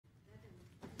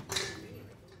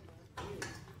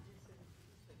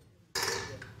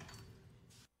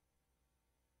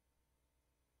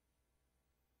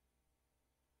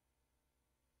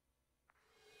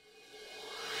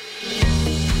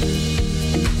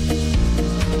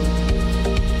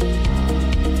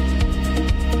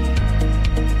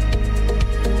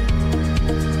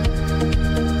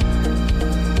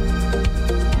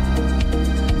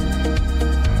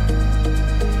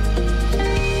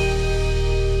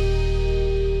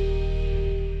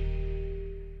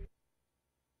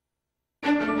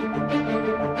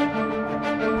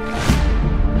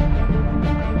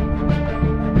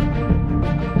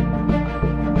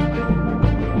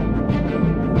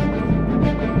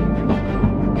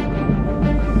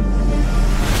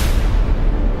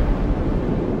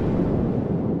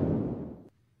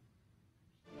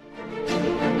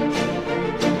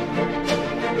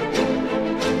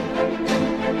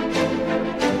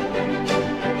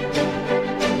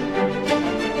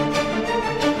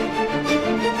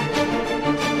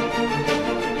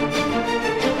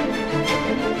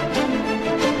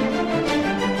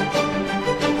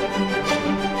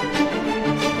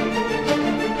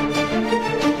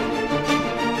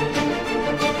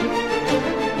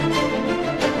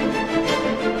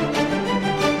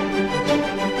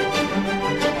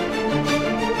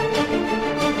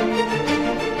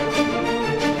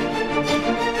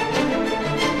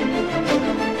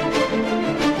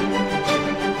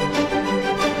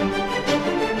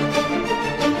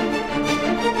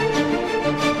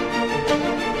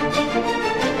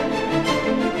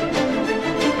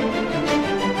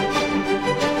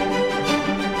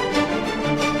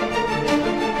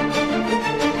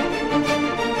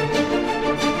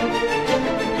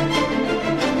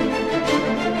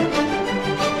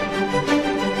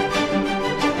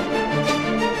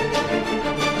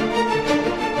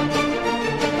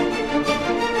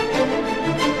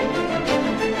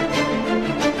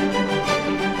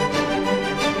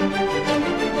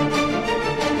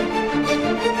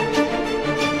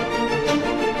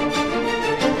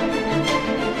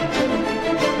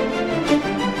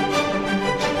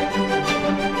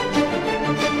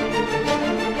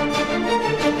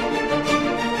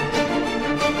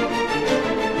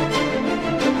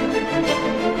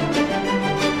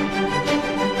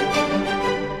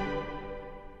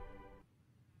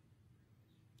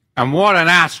And what an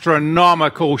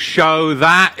astronomical show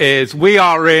that is. We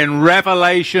are in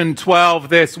Revelation 12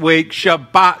 this week.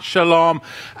 Shabbat Shalom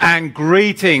and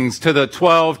greetings to the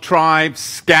 12 tribes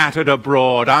scattered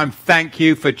abroad. Thank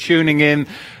you for tuning in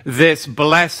this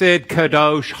blessed,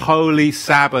 kadosh, holy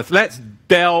Sabbath. Let's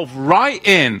delve right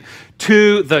in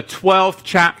to the 12th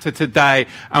chapter today,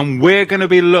 and we're going to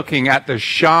be looking at the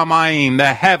Shamayim,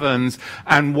 the heavens,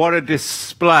 and what a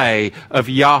display of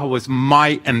Yahweh's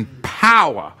might and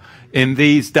power in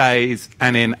these days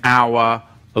and in our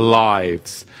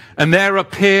lives. And there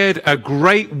appeared a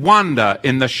great wonder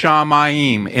in the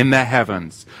Shamayim, in the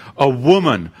heavens, a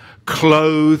woman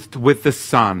clothed with the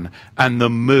sun and the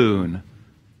moon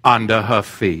under her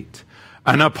feet,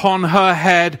 and upon her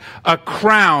head a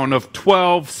crown of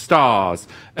 12 stars,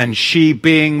 and she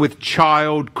being with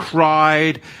child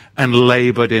cried and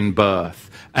labored in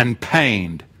birth and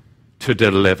pained to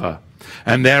deliver.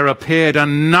 And there appeared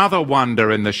another wonder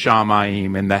in the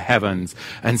Shamayim, in the heavens,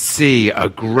 and see, a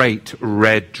great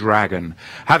red dragon,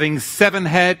 having 7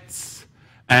 heads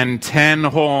and 10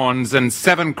 horns and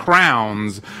 7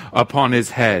 crowns upon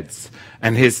his heads,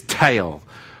 and his tail.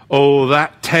 Oh,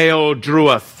 that tail drew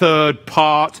a third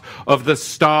part of the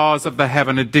stars of the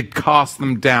heaven and did cast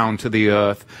them down to the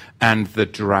earth, and the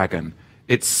dragon.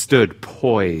 It stood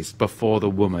poised before the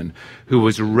woman who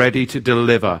was ready to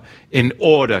deliver, in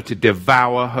order to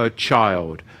devour her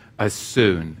child as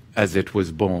soon as it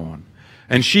was born.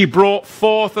 And she brought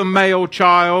forth a male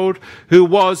child who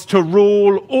was to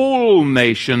rule all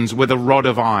nations with a rod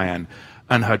of iron.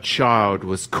 And her child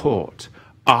was caught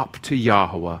up to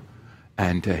Yahweh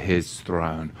and to his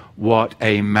throne. What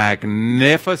a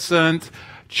magnificent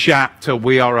chapter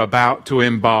we are about to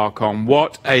embark on.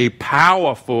 What a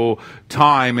powerful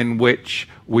time in which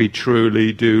we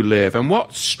truly do live. And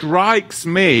what strikes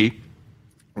me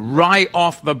right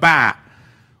off the bat,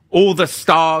 all the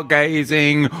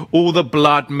stargazing, all the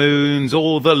blood moons,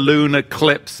 all the lunar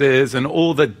eclipses, and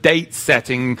all the date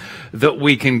setting that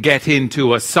we can get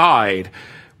into aside,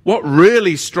 what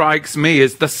really strikes me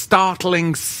is the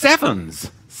startling sevens.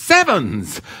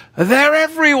 Sevens. They're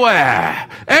everywhere.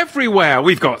 Everywhere.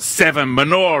 We've got 7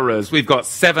 menorahs. We've got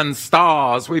 7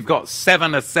 stars. We've got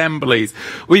 7 assemblies.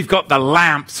 We've got the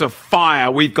lamps of fire.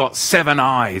 We've got 7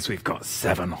 eyes. We've got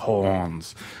 7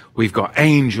 horns. We've got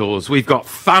angels. We've got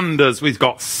thunders. We've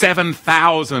got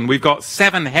 7,000. We've got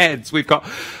 7 heads. We've got...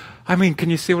 can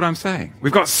you see what I'm saying?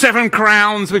 We've got 7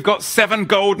 crowns, we've got 7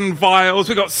 golden vials,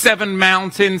 we've got 7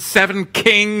 mountains, 7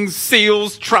 kings,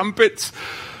 seals, trumpets,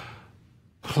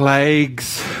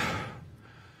 plagues.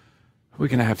 We're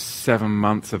going to have 7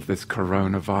 months of this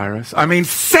coronavirus.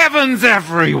 7's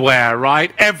everywhere,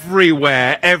 right?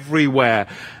 Everywhere, everywhere.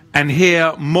 And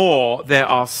here more, there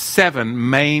are 7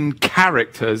 main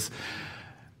characters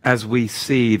as we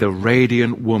see the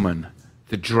radiant woman,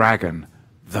 the dragon,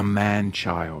 the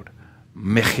man-child,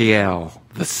 Michael,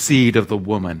 the seed of the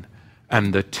woman,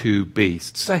 and the 2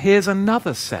 beasts. So here's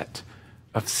another set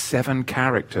of 7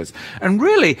 characters. And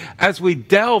really, as we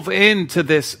delve into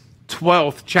this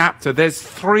 12th chapter, there's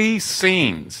 3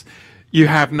 scenes. You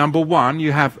have, number 1,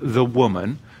 you have the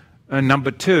woman. And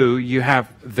number 2, you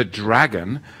have the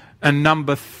dragon. And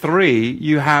number 3,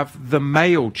 you have the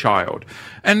male child.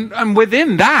 And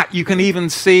within that, you can even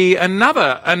see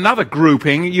another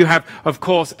grouping. You have, of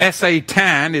course,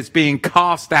 Satan is being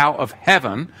cast out of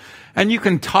heaven. And you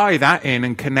can tie that in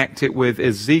and connect it with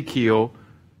Ezekiel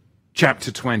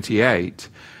chapter 28.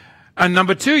 And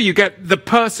number 2, you get the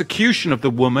persecution of the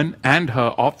woman and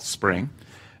her offspring.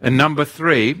 And number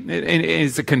 3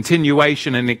 is a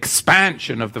continuation and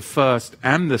expansion of the first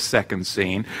and the second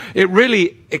scene. It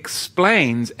really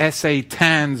explains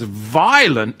Satan's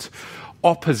violent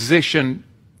opposition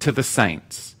to the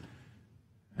saints.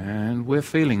 And we're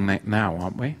feeling that now,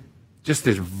 aren't we? Just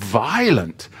this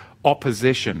violent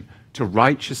opposition to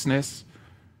righteousness,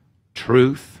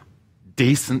 truth,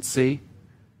 decency.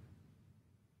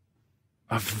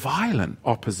 A violent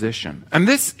opposition. And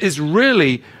this is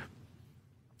really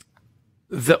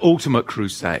the ultimate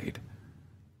crusade,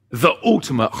 the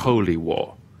ultimate holy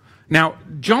war. Now,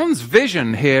 John's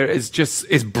vision here is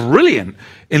brilliant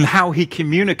in how he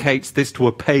communicates this to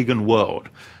a pagan world.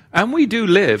 And we do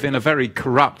live in a very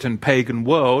corrupt and pagan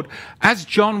world, as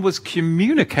John was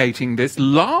communicating this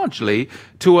largely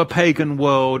to a pagan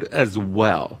world as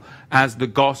well, as the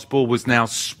gospel was now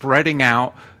spreading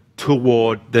out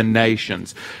toward the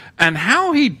nations. And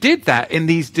how he did that in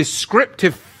these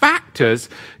descriptive factors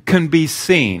can be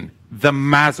seen. The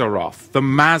Mazzaroth.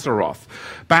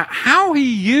 But how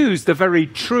he used the very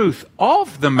truth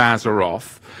of the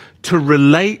Mazzaroth to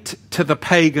relate to the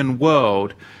pagan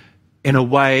world in a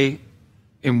way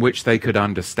in which they could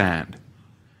understand.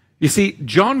 You see,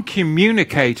 John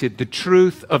communicated the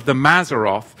truth of the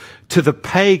Mazzaroth to the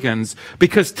pagans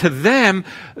because to them,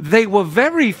 they were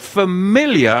very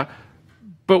familiar,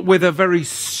 but with a very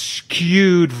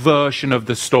skewed version of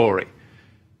the story.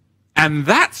 And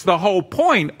that's the whole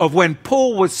point of when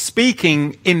Paul was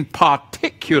speaking in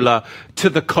particular to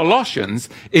the Colossians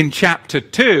in chapter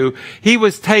 2, he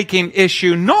was taking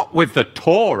issue not with the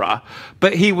Torah,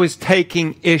 but he was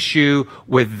taking issue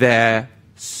with their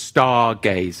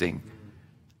stargazing,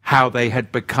 how they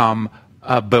had become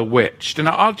bewitched. And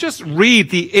I'll just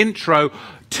read the intro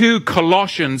to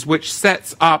Colossians, which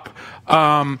sets up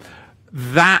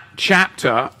that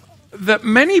chapter that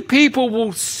many people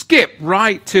will skip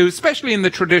right to, especially in the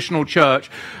traditional church.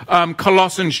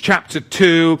 Colossians chapter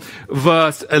 2,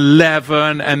 verse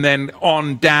 11, and then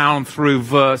on down through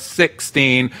verse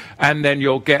 16, and then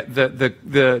you'll get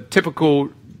the typical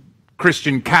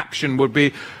Christian caption would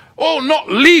be, oh, not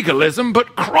legalism,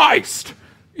 but Christ.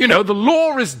 You know, the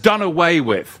law is done away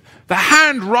with. The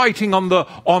handwriting on the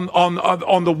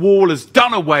wall is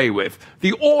done away with.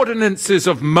 The ordinances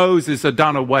of Moses are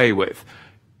done away with.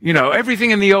 You know,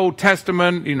 everything in the Old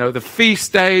Testament, you know, the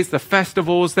feast days, the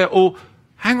festivals, they're all,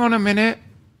 hang on a minute.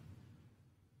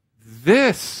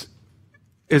 This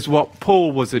is what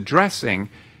Paul was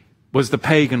addressing, was the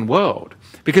pagan world.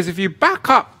 Because if you back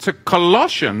up to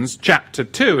Colossians chapter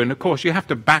 2, and of course you have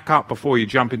to back up before you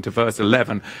jump into verse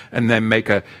 11 and then make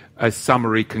a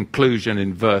summary conclusion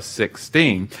in verse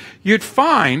 16, you'd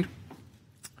find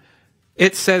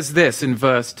it says this in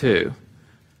verse 2.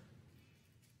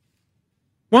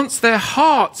 Once their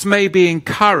hearts may be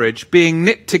encouraged, being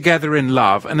knit together in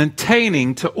love, and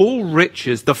attaining to all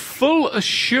riches the full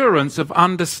assurance of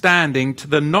understanding to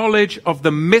the knowledge of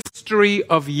the mystery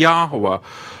of Yahweh,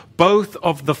 both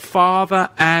of the Father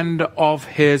and of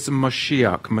his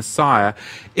Mashiach, Messiah,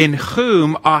 in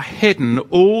whom are hidden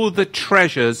all the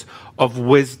treasures of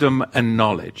wisdom and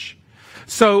knowledge.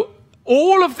 So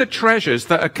all of the treasures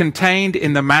that are contained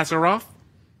in the Mazzaroth,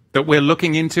 that we're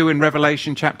looking into in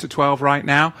Revelation chapter 12 right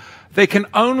now, they can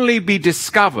only be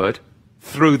discovered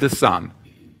through the Son,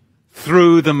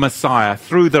 through the Messiah,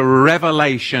 through the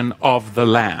revelation of the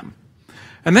Lamb.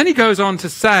 And then he goes on to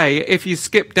say, if you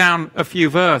skip down a few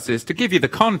verses to give you the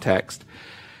context.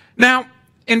 Now,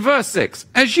 in verse 6,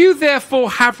 as you therefore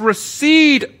have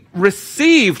received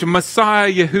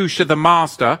Messiah Yahusha the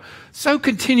Master, so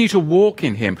continue to walk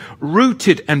in him,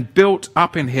 rooted and built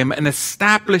up in him and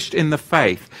established in the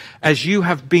faith, as you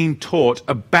have been taught,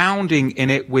 abounding in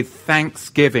it with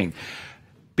thanksgiving.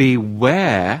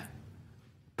 Beware,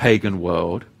 pagan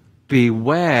world,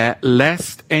 beware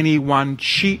lest anyone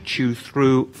cheat you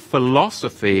through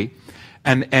philosophy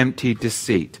and empty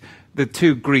deceit. The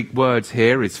two Greek words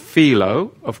here is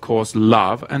philo, of course,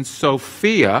 love, and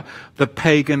Sophia, the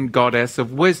pagan goddess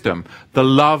of wisdom. The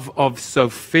love of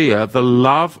Sophia, the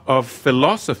love of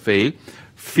philosophy,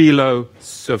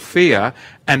 philosophia,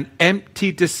 and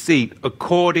empty deceit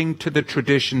according to the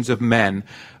traditions of men,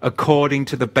 according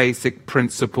to the basic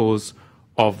principles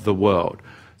of the world.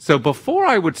 So before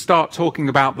I would start talking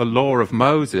about the law of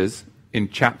Moses in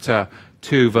chapter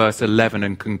 2, verse 11,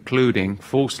 and concluding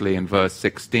falsely in verse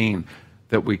 16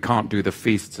 that we can't do the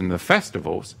feasts and the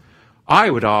festivals,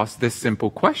 I would ask this simple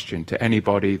question to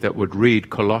anybody that would read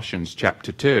Colossians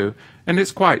chapter 2, and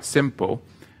it's quite simple,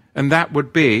 and that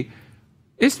would be,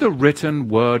 is the written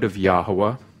word of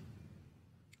Yahweh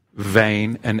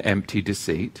vain and empty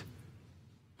deceit?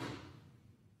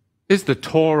 Is the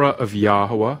Torah of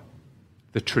Yahweh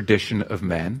the tradition of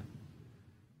men?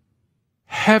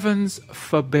 Heavens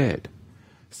forbid.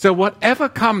 So whatever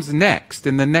comes next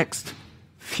in the next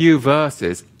few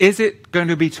verses, is it going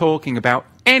to be talking about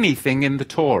anything in the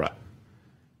Torah?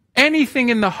 Anything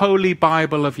in the Holy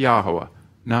Bible of Yahweh?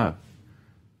 No.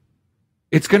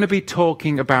 It's going to be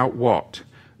talking about what?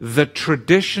 The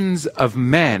traditions of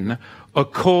men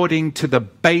according to the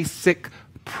basic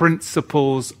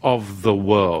principles of the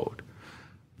world.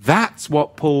 That's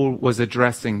what Paul was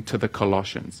addressing to the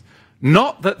Colossians.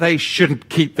 Not that they shouldn't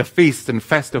keep the feasts and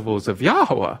festivals of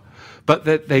Yahweh, but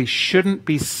that they shouldn't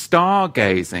be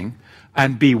stargazing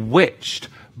and bewitched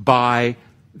by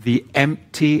the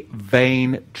empty,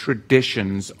 vain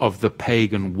traditions of the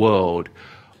pagan world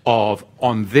of,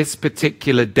 on this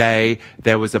particular day,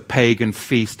 there was a pagan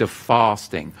feast of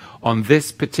fasting. On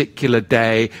this particular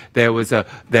day, there was a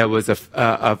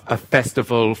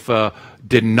festival for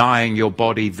denying your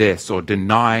body this or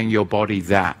denying your body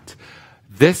that.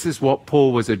 This is what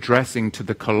Paul was addressing to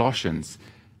the Colossians.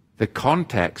 The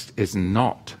context is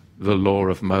not the law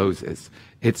of Moses.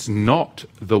 It's not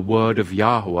the word of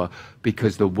Yahweh,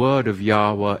 because the word of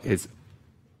Yahweh is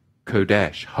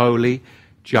Kodesh, holy,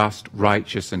 just,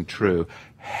 righteous, and true.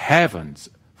 Heavens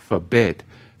forbid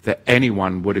that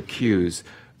anyone would accuse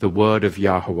the word of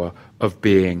Yahweh of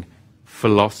being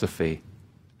philosophy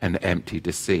and empty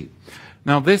deceit.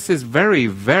 Now, this is very,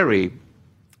 very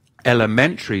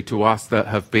elementary to us that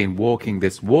have been walking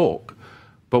this walk.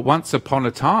 But once upon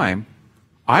a time,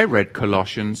 I read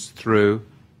Colossians through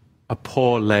a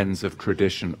poor lens of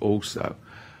tradition also.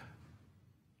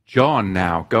 John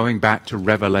now, going back to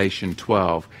Revelation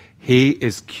 12, he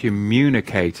is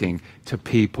communicating to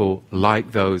people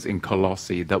like those in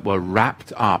Colossae that were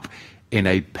wrapped up in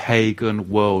a pagan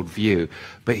worldview.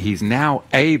 But he's now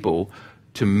able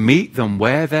to meet them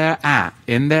where they're at,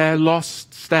 in their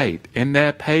lost state, in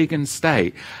their pagan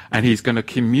state. And he's going to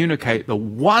communicate the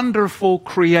wonderful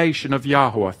creation of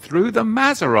Yahweh through the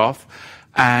Maseroth,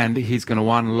 and he's going to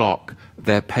unlock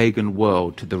their pagan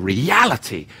world to the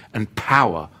reality and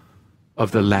power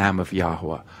of the Lamb of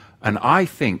Yahweh. And I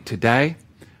think today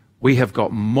we have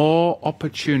got more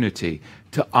opportunity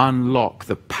to unlock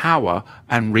the power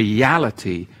and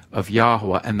reality of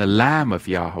Yahweh and the Lamb of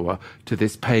Yahweh to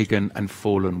this pagan and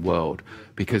fallen world,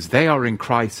 because they are in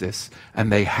crisis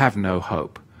and they have no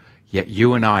hope. Yet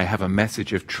you and I have a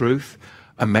message of truth,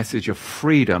 a message of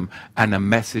freedom, and a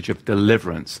message of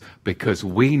deliverance, because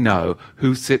we know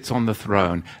who sits on the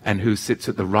throne and who sits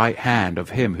at the right hand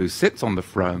of him who sits on the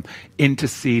throne,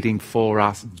 interceding for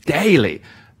us daily.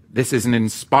 This is an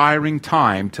inspiring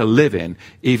time to live in,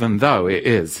 even though it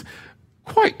is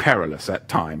quite perilous at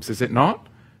times, is it not?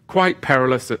 Quite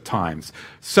perilous at times.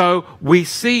 So we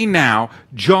see now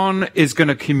John is going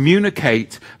to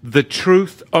communicate the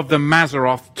truth of the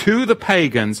Maseroth to the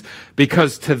pagans,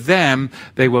 because to them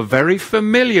they were very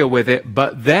familiar with it,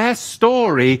 but their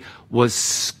story was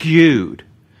skewed.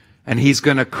 And he's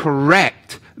going to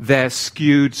correct their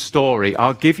skewed story.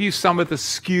 I'll give you some of the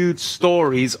skewed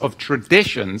stories of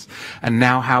traditions, and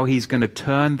now how he's going to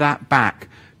turn that back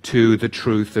to the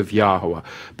truth of Yahweh.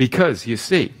 Because, you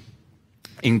see,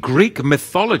 in Greek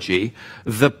mythology,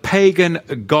 the pagan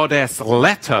goddess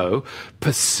Leto,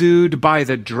 pursued by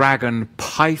the dragon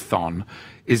Python,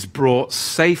 is brought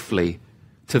safely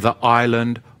to the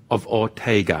island of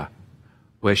Ortega,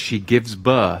 where she gives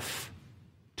birth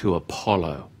to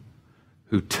Apollo,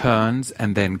 who turns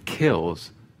and then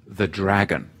kills the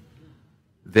dragon.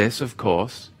 This, of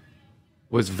course,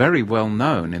 was very well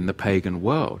known in the pagan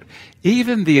world.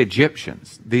 Even the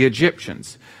Egyptians,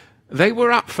 they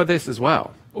were up for this as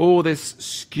well, all this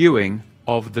skewing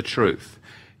of the truth.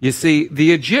 You see,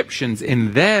 the Egyptians,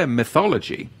 in their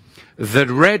mythology, the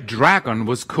red dragon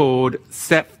was called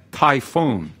Set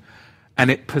Typhoon,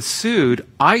 and it pursued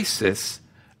Isis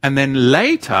and then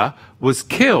later was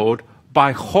killed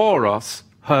by Horus,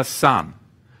 her son.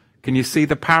 Can you see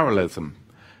the parallelism?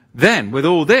 Then, with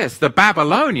all this, the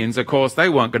Babylonians, of course, they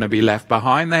weren't going to be left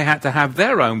behind. They had to have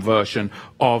their own version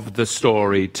of the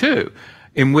story too,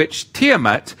 in which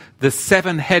Tiamat, the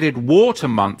seven-headed water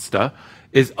monster,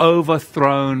 is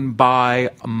overthrown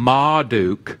by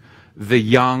Marduk, the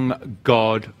young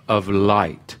god of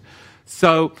light.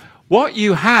 So what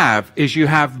you have is you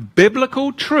have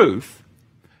biblical truth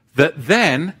that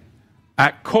then,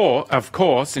 of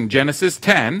course, in Genesis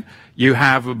 10, you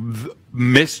have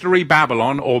Mystery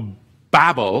Babylon, or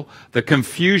Babel, the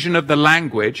confusion of the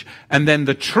language, and then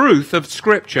the truth of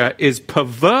Scripture is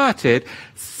perverted,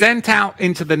 sent out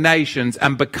into the nations,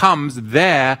 and becomes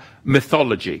their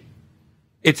mythology.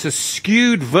 It's a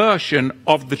skewed version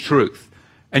of the truth.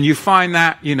 And you find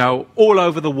that, all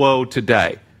over the world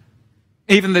today.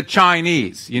 Even the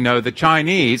Chinese, the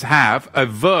Chinese have a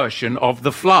version of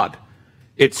the flood.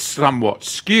 It's somewhat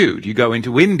skewed. You go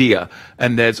into India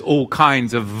and there's all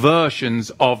kinds of versions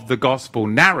of the gospel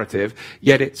narrative,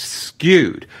 yet it's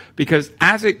skewed. Because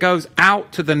as it goes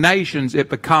out to the nations, it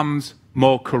becomes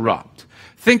more corrupt.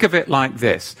 Think of it like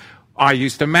this. I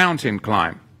used to mountain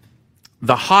climb.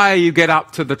 The higher you get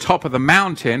up to the top of the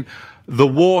mountain, the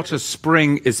water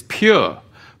spring is pure.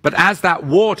 But as that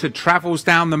water travels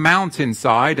down the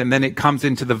mountainside, and then it comes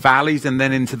into the valleys, and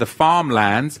then into the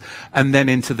farmlands, and then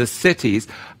into the cities,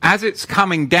 as it's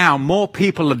coming down, more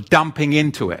people are dumping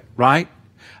into it, right?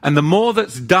 And the more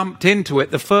that's dumped into it,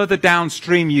 the further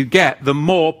downstream you get, the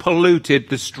more polluted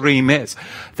the stream is.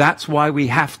 That's why we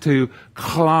have to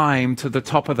climb to the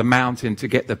top of the mountain to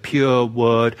get the pure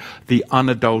word, the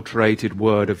unadulterated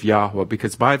word of Yahweh.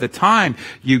 Because by the time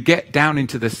you get down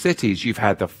into the cities, you've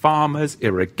had the farmers,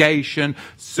 irrigation,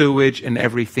 sewage, and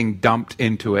everything dumped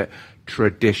into it,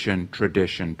 tradition,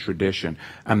 tradition, tradition.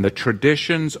 And the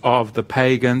traditions of the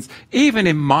pagans, even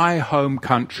in my home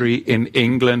country in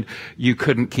England, you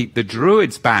couldn't keep the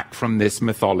Druids back from this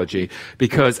mythology,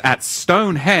 because at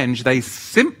Stonehenge they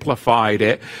simplified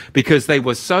it because they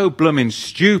were so blooming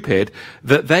stupid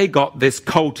that they got this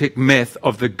cultic myth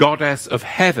of the goddess of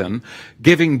heaven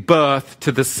giving birth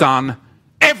to the sun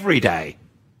every day,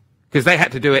 because they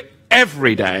had to do it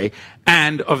every day,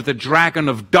 and of the dragon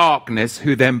of darkness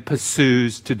who then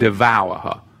pursues to devour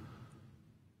her.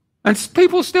 And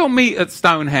people still meet at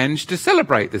Stonehenge to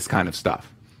celebrate this kind of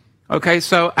stuff. Okay,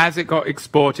 so as it got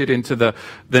exported into the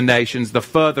nations, the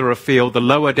further afield, the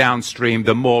lower downstream,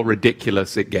 the more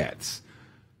ridiculous it gets.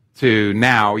 To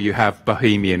now you have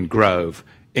Bohemian Grove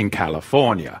in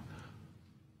California.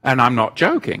 And I'm not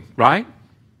joking, right?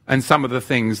 And some of the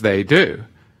things they do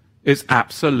is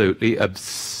absolutely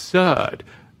absurd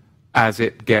as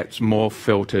it gets more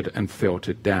filtered and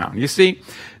filtered down. You see,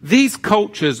 these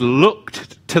cultures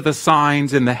looked to the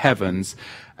signs in the heavens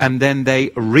and then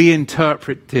they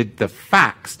reinterpreted the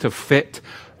facts to fit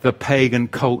the pagan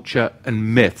culture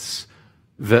and myths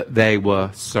that they were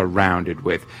surrounded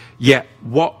with. Yet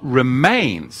what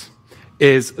remains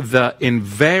is the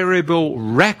invariable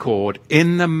record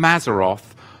in the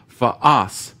Mazzaroth for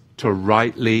us to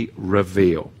rightly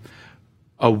reveal.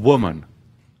 A woman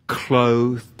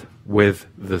clothed with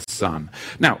the sun.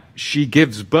 Now, she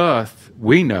gives birth,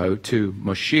 we know, to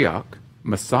Moshiach,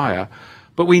 Messiah,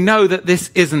 but we know that this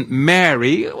isn't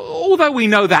Mary, although we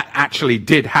know that actually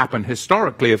did happen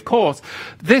historically, of course.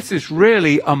 This is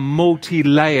really a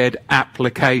multi-layered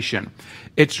application.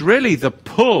 It's really the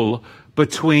pull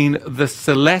between the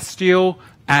celestial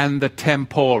and the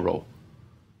temporal.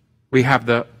 We have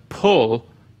the pull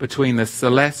between the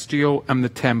celestial and the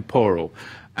temporal.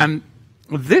 And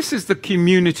this is the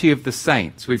community of the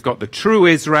saints. We've got the true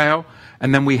Israel,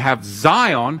 and then we have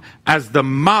Zion as the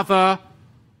mother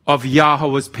of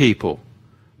Yahweh's people.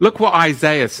 Look what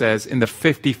Isaiah says in the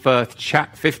 54th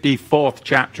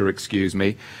chapter,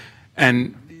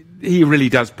 and he really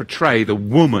does portray the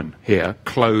woman here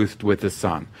clothed with the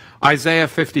sun. Isaiah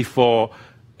 54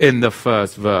 in the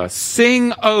first verse.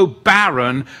 Sing, O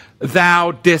barren,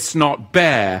 thou didst not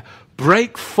bear.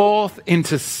 Break forth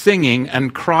into singing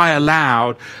and cry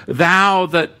aloud, thou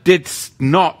that didst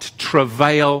not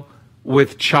travail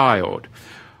with child.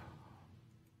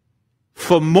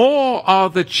 For more are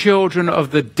the children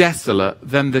of the desolate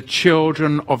than the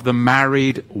children of the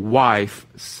married wife,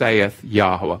 saith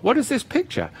Yahweh. What is this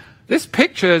picture? This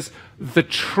pictures the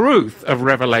truth of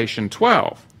Revelation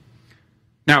 12.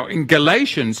 Now, in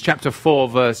Galatians chapter 4,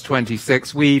 verse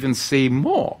 26, we even see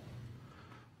more.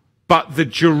 But the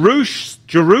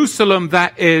Jerusalem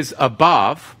that is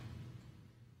above,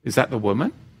 is that the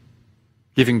woman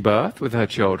giving birth with her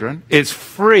children, is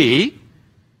free,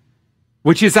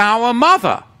 which is our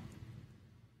mother.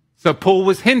 So Paul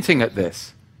was hinting at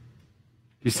this.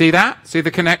 You see that? See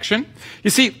the connection? You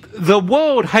see, the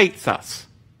world hates us.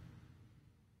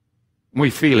 We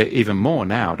feel it even more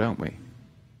now, don't we?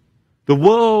 The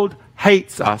world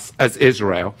hates us as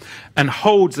Israel and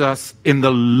holds us in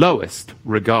the lowest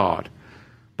regard.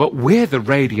 But we're the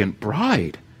radiant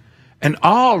bride. And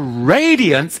our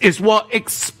radiance is what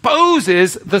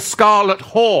exposes the scarlet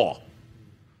whore.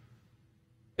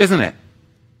 Isn't it?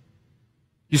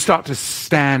 You start to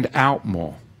stand out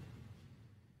more.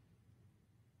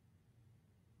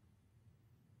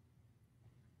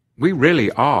 We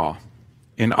really are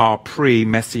in our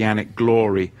pre-messianic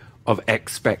glory of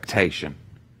expectation.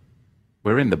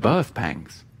 We're in the birth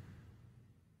pangs.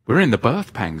 We're in the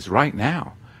birth pangs right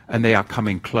now. And they are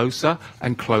coming closer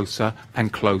and closer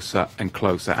and closer and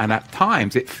closer. And at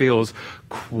times it feels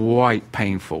quite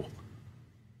painful.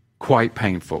 Quite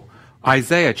painful.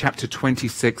 Isaiah chapter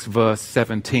 26 verse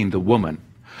 17, the woman.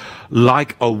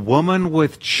 Like a woman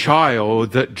with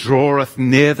child that draweth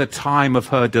near the time of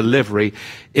her delivery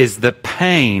is the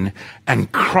pain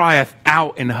and crieth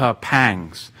out in her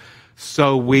pangs.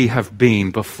 So we have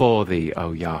been before thee,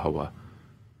 O Yahweh.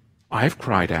 I've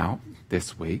cried out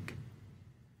this week.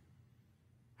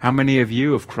 How many of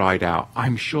you have cried out?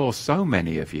 I'm sure so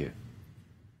many of you.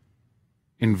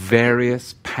 In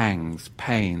various pangs,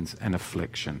 pains, and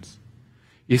afflictions.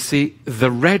 You see, the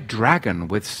red dragon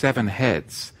with 7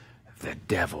 heads, the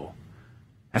devil.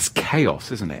 That's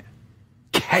chaos, isn't it?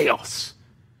 Chaos.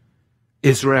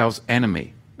 Israel's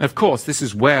enemy. Of course, this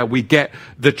is where we get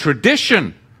the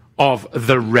tradition of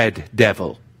the red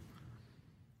devil.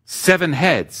 7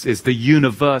 heads is the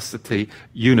universality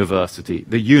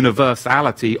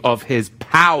of his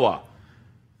power,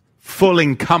 full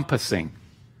encompassing.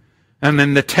 And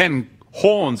then the 10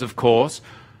 horns, of course,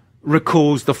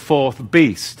 recalls the fourth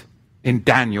beast in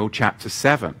Daniel chapter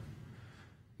 7.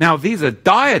 Now, these are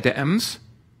diadems,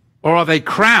 or are they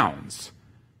crowns?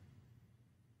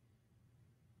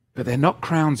 But they're not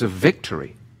crowns of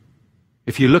victory,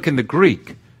 if you look in the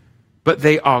Greek, but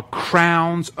they are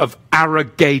crowns of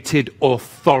arrogated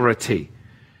authority.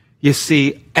 You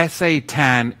see,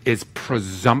 Satan is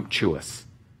presumptuous.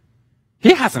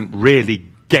 He hasn't really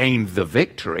gained the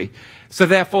victory, so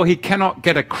therefore he cannot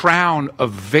get a crown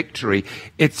of victory.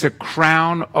 It's a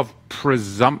crown of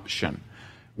presumption.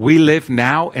 We live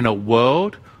now in a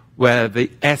world where the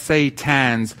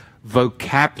Satan's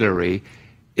vocabulary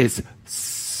is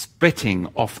spitting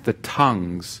off the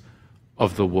tongues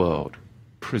of the world.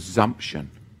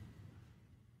 Presumption.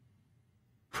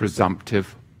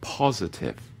 Presumptive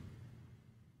positive.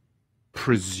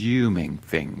 Presuming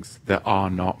things that are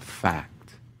not fact.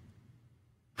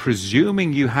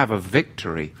 Presuming you have a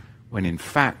victory when in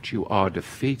fact you are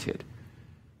defeated.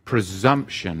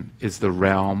 Presumption is the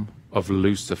realm of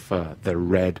Lucifer, the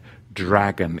red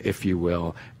dragon, if you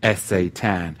will,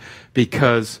 Satan.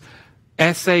 Because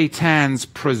Satan's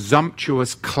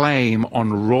presumptuous claim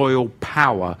on royal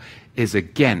power is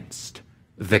against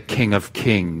the King of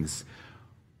Kings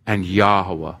and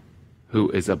Yahweh, who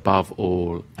is above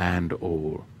all and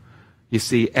all. You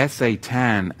see,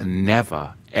 Satan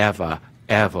never, ever,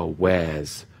 ever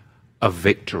wears a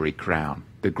victory crown.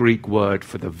 The Greek word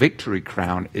for the victory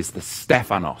crown is the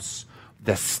Stephanos.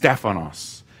 The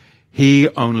Stephanos. He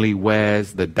only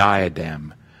wears the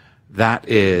diadem. That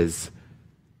is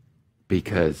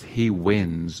because he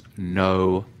wins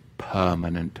no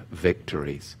permanent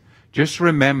victories. Just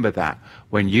remember that.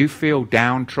 When you feel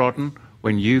downtrodden,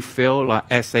 when you feel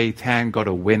like Satan got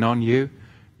a win on you,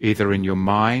 either in your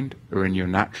mind or in your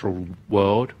natural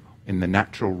world, in the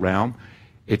natural realm,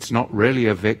 it's not really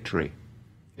a victory.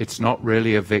 It's not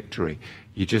really a victory.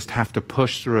 You just have to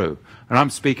push through. And I'm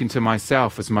speaking to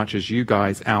myself as much as you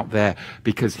guys out there,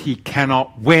 because he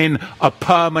cannot win a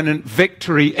permanent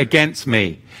victory against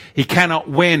me. He cannot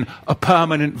win a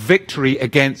permanent victory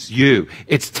against you.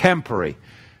 It's temporary.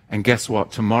 And guess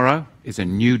what? Tomorrow is a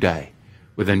new day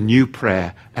with a new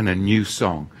prayer and a new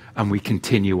song. And we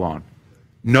continue on.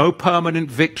 No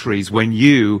permanent victories when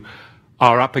you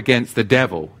are up against the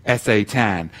devil,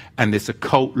 Satan, and this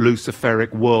occult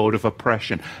Luciferic world of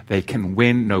oppression. They can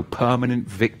win no permanent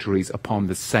victories upon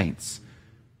the saints.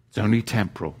 It's only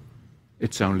temporal.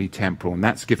 It's only temporal. And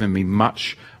that's given me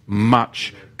much,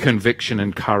 much conviction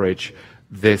and courage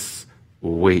this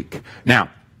week. Now,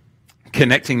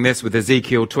 connecting this with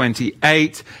Ezekiel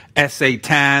 28,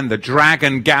 Satan, the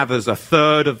dragon, gathers a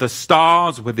third of the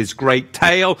stars with his great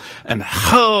tail and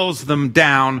hurls them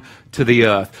down to the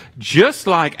earth. Just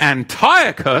like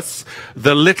Antiochus,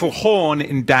 the little horn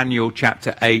in Daniel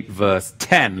chapter 8, verse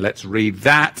 10. Let's read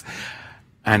that.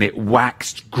 And it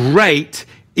waxed great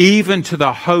even to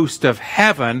the host of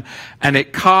heaven, and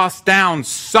it cast down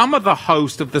some of the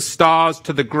host of the stars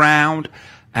to the ground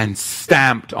and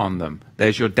stamped on them.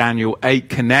 There's your Daniel 8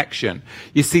 connection.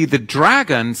 You see, the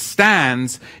dragon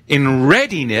stands in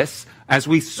readiness, as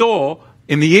we saw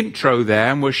in the intro there,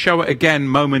 and we'll show it again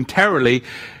momentarily.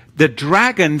 The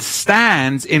dragon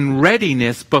stands in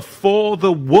readiness before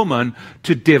the woman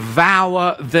to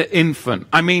devour the infant.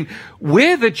 I mean,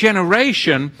 we're the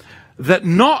generation that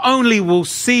not only will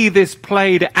see this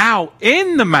played out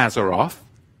in the Mazzaroth,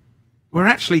 we're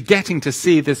actually getting to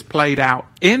see this played out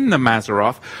in the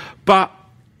Mazzaroth, but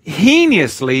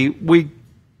heinously we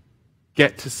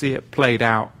get to see it played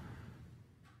out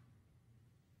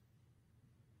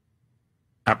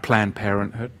at Planned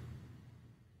Parenthood,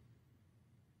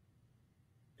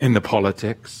 in the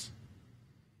politics,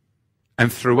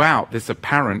 and throughout this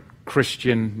apparent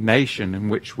Christian nation in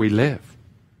which we live.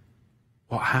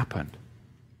 What happened?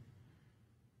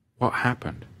 What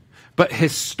happened? But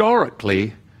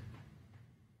historically,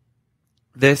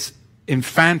 this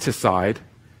infanticide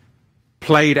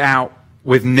played out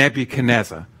with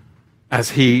Nebuchadnezzar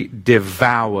as he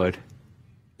devoured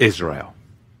Israel.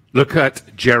 Look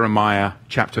at Jeremiah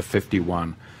chapter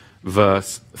 51,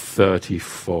 verse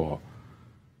 34.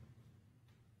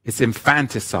 It's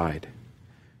infanticide.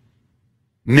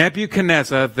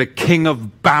 Nebuchadnezzar, the king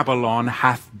of Babylon,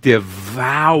 hath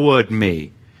devoured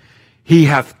me. He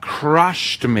hath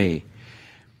crushed me.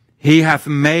 He hath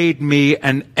made me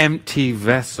an empty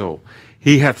vessel.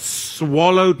 He hath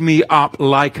swallowed me up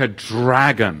like a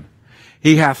dragon.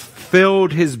 He hath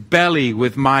filled his belly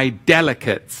with my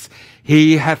delicates.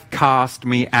 He hath cast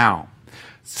me out.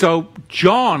 So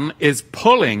John is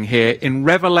pulling here in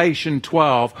Revelation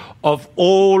 12 of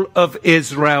all of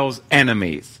Israel's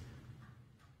enemies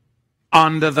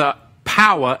under the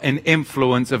power and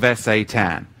influence of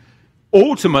Satan.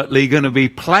 Ultimately going to be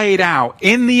played out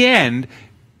in the end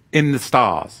in the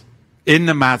stars, in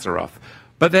the Mazzaroth.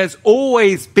 But there's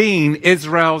always been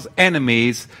Israel's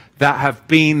enemies that have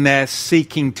been there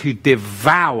seeking to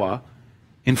devour,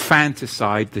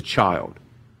 infanticide the child.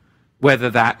 Whether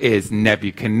that is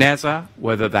Nebuchadnezzar,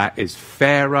 whether that is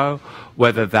Pharaoh,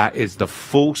 whether that is the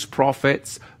false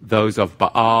prophets, those of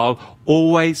Baal,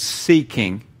 always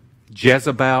seeking,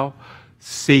 Jezebel,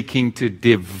 seeking to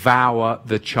devour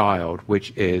the child,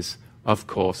 which is, of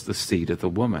course, the seed of the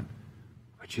woman,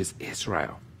 which is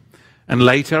Israel. And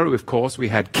later, of course, we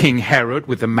had King Herod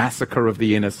with the massacre of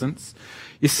the innocents.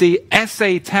 You see,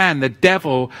 Satan, the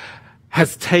devil,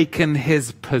 has taken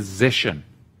his position,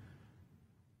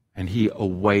 and he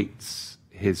awaits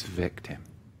his victim.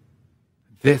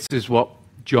 This is what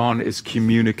John is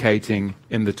communicating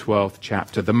in the 12th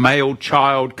chapter. The male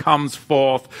child comes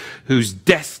forth who's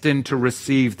destined to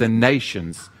receive the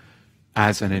nations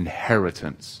as an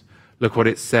inheritance. Look what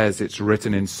it says. It's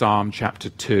written in Psalm chapter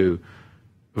 2,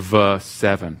 verse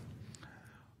 7.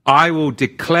 I will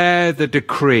declare the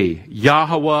decree.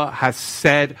 Yahweh has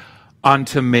said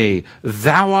unto me,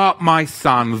 thou art my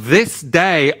son, this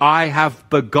day I have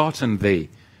begotten thee.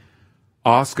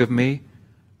 Ask of me,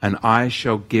 and I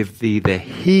shall give thee the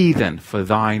heathen for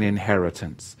thine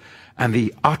inheritance, and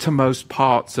the uttermost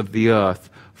parts of the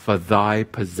earth for thy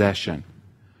possession.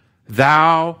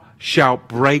 Thou shalt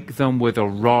break them with a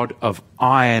rod of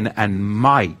iron and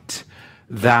might.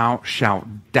 Thou shalt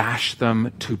dash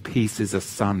them to pieces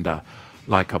asunder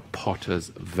like a potter's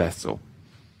vessel.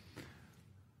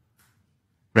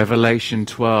 Revelation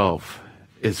 12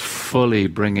 is fully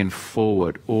bringing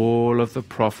forward all of the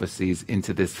prophecies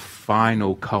into this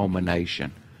final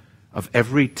culmination of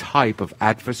every type of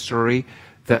adversary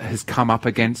that has come up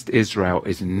against Israel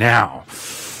is now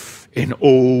in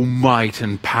all might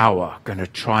and power going to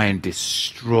try and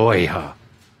destroy her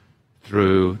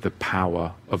through the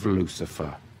power of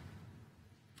Lucifer.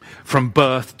 From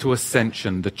birth to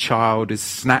ascension, the child is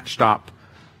snatched up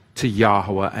to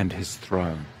Yahweh and his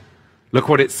throne. Look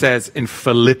what it says in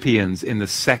Philippians in the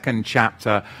 2nd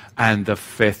chapter and the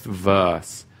 5th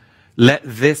verse. Let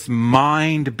this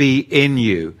mind be in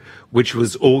you, which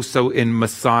was also in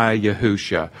Messiah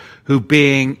Yahusha, who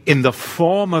being in the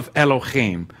form of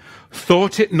Elohim,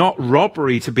 thought it not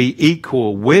robbery to be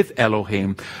equal with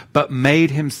Elohim, but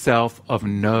made himself of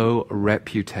no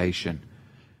reputation,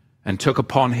 and took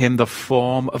upon him the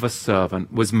form of a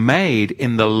servant, was made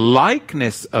in the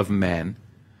likeness of men,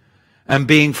 and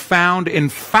being found in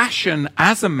fashion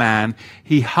as a man,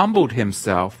 he humbled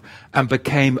himself and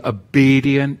became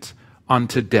obedient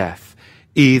unto death,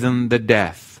 even the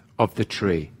death of the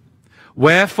tree.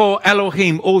 Wherefore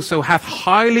Elohim also hath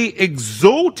highly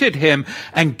exalted him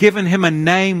and given him a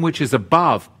name which is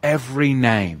above every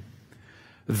name,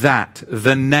 that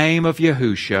the name of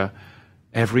Yahusha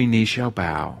every knee shall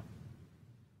bow,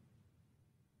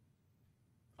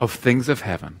 of things of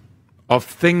heaven, of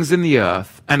things in the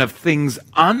earth, and of things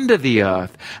under the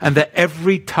earth, and that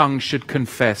every tongue should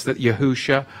confess that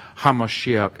Yahusha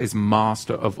HaMashiach is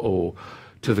master of all,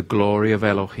 to the glory of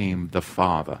Elohim the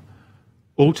Father.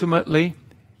 Ultimately,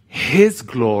 his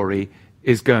glory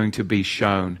is going to be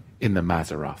shown in the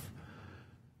Mazzaroth.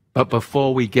 But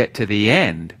before we get to the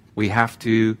end, we have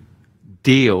to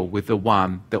deal with the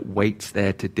one that waits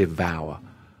there to devour,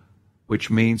 which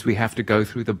means we have to go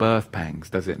through the birth pangs,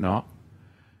 does it not?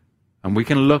 And we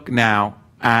can look now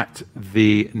at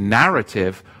the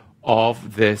narrative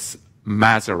of this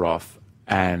Mazzaroth,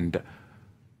 and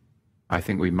I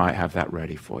think we might have that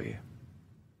ready for you.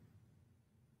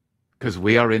 Because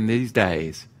we are in these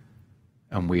days,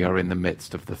 and we are in the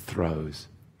midst of the throes.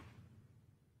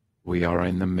 We are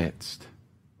in the midst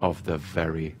of the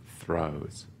very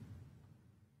throes.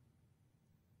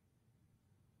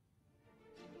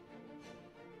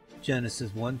 Genesis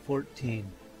 1:14.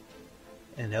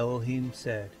 And Elohim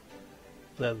said,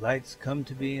 let lights come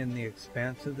to be in the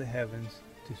expanse of the heavens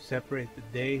to separate the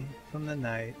day from the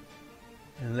night,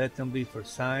 and let them be for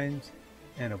signs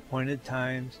and appointed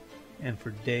times and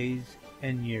for days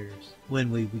and years.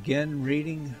 When we begin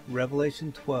reading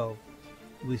Revelation 12,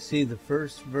 we see the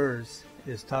first verse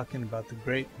is talking about the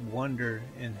great wonder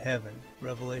in heaven.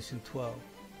 Revelation 12,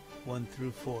 1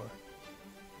 through 4.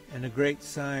 And a great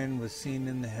sign was seen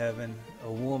in the heaven,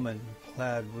 a woman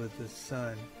clad with the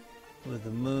sun, with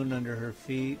the moon under her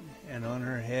feet, and on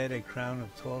her head a crown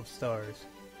of 12 stars.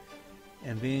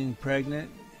 And being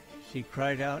pregnant, she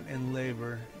cried out in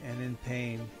labor and in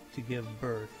pain to give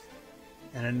birth.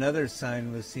 And another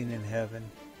sign was seen in heaven,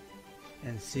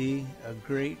 and see, a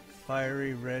great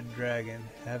fiery red dragon,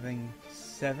 having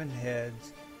 7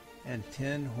 heads and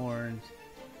 10 horns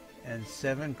and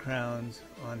 7 crowns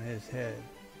on his head.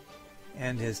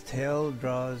 And his tail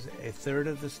draws a third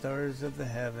of the stars of the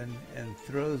heaven and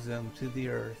throws them to the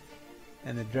earth.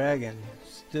 And the dragon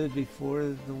stood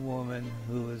before the woman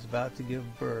who was about to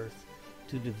give birth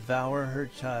to devour her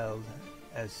child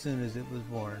as soon as it was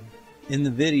born. In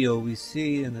the video, we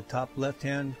see in the top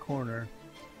left-hand corner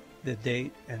the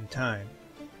date and time.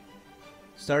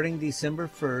 Starting December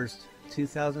 1st,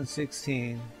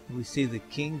 2016, we see the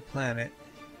king planet,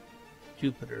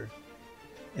 Jupiter,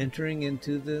 entering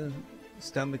into the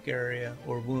stomach area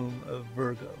or womb of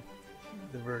Virgo,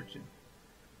 the Virgin.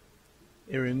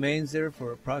 It remains there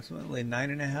for approximately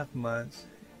 9.5 months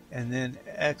and then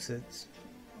exits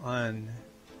on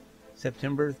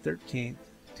September 13th,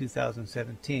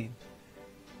 2017.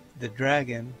 The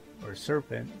dragon, or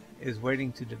serpent, is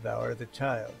waiting to devour the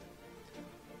child.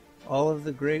 All of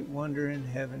the great wonder in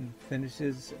heaven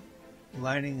finishes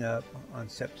lining up on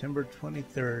September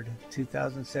 23rd,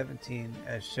 2017,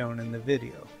 as shown in the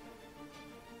video.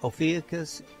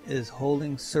 Ophiuchus is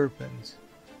holding serpents.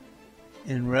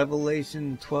 In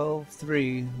Revelation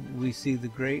 12:3, we see the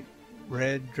great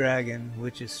red dragon,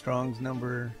 which is Strong's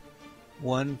number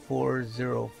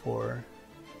 1404,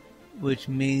 which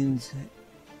means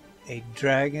a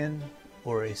dragon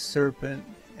or a serpent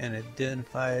and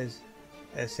identifies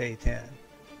Satan.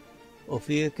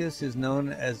 Ophiuchus is known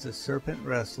as the serpent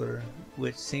wrestler,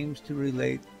 which seems to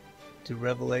relate to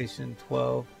Revelation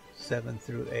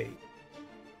 12:7-8.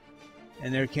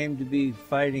 And there came to be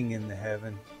fighting in the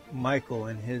heaven. Michael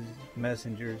and his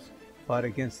messengers fought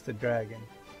against the dragon,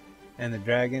 and the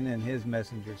dragon and his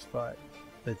messengers fought,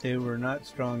 but they were not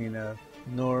strong enough,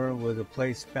 nor was a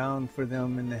place found for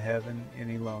them in the heaven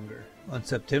any longer. On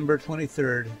September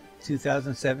 23rd,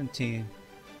 2017,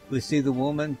 we see the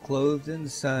woman clothed in the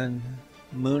sun,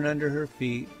 moon under her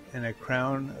feet, and a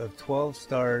crown of 12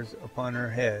 stars upon her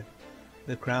head.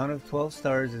 The crown of 12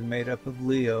 stars is made up of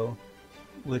Leo,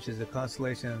 which is a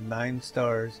constellation of 9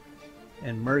 stars,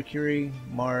 and Mercury,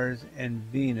 Mars, and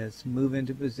Venus move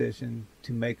into position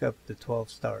to make up the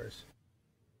 12 stars.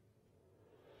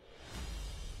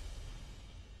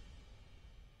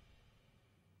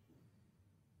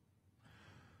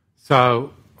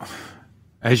 So,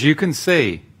 as you can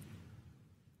see,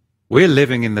 we're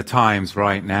living in the times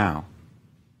right now.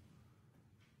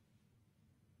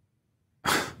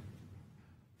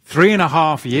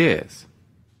 3.5 years.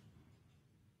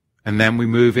 And then we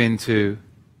move into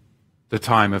the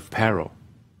time of peril.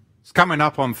 It's coming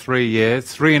up on 3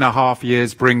 years. 3.5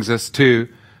 years brings us to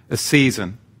a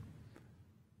season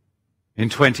in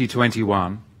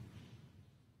 2021.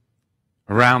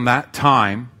 Around that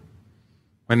time,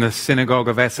 when the synagogue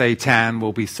of Satan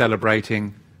will be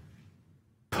celebrating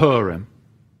Purim,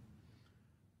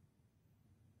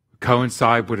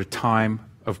 coincide with a time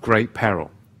of great peril.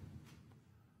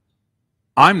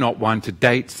 I'm not one to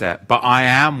date set, but I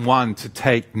am one to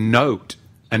take note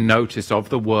and notice of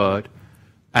the word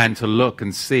and to look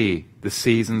and see the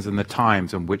seasons and the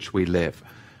times in which we live.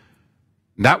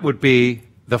 That would be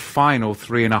the final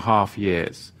 3.5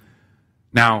 years.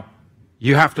 Now,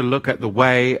 you have to look at the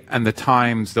way and the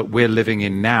times that we're living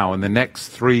in now, in the next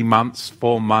 3 months,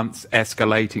 4 months,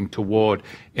 escalating toward,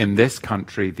 in this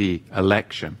country, the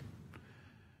election.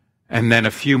 And then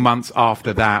a few months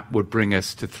after that would bring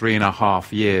us to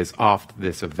 3.5 years after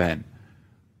this event.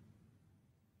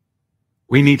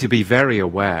 We need to be very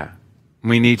aware.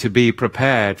 We need to be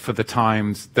prepared for the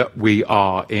times that we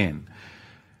are in.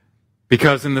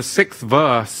 Because in the 6th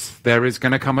verse, there is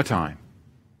going to come a time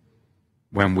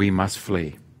when we must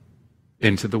flee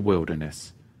into the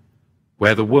wilderness,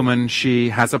 where the woman, she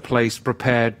has a place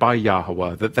prepared by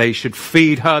Yahweh, that they should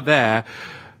feed her there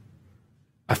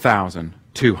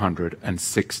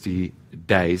 1,260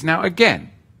 days. Now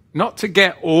again, not to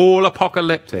get all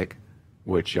apocalyptic,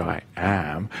 which I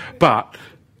am, but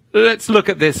let's look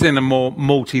at this in a more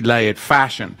multi-layered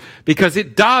fashion, because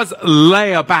it does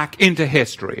layer back into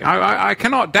history. I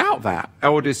cannot doubt that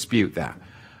or dispute that.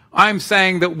 I'm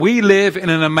saying that we live in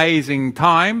an amazing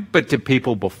time, but did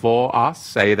people before us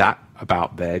say that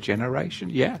about their generation?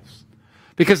 Yes.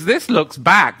 Because this looks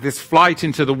back, this flight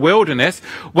into the wilderness,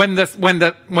 when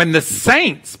the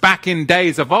saints back in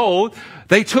days of old,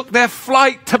 they took their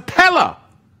flight to Pella.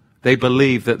 They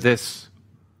believed that this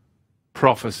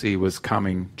prophecy was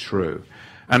coming true.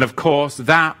 And of course,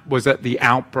 that was at the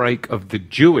outbreak of the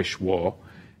Jewish war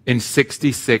in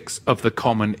 66 of the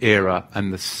Common Era,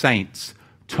 and the saints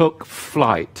took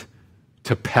flight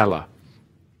to Pella.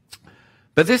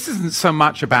 But this isn't so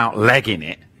much about legging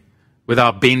it with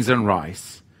our beans and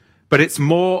rice, But it's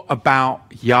more about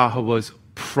Yahweh's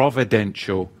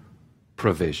providential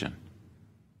provision.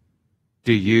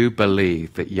 Do you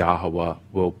believe that Yahweh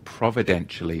will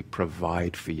providentially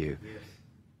provide for you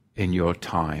in your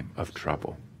time of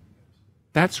trouble?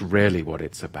 That's really what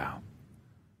it's about.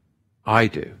 I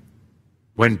do.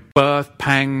 When birth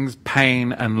pangs,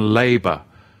 pain, and labor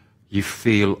you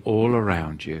feel all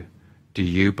around you, do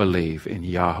you believe in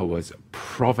Yahweh's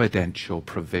providential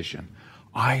provision?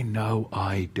 I know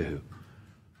I do.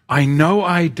 I know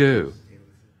I do.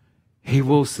 He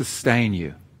will sustain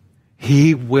you.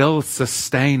 He will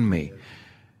sustain me.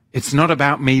 It's not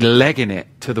about me legging it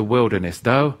to the wilderness,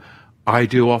 though I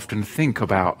do often think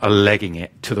about legging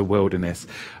it to the wilderness.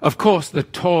 Of course, the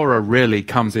Torah really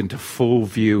comes into full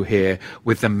view here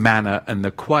with the manna and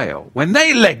the quail, when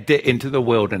they legged it into the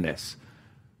wilderness.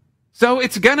 So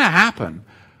it's going to happen,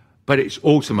 but it's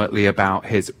ultimately about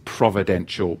his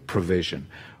providential provision.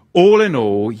 All in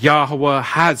all, Yahweh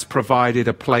has provided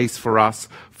a place for us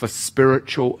for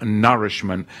spiritual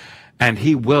nourishment, and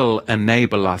he will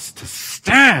enable us to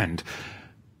stand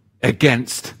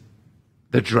against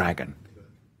the dragon,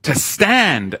 to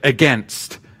stand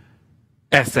against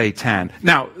Satan.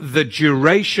 Now, the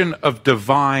duration of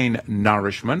divine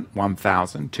nourishment,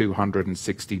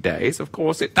 1,260 days, of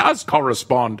course, it does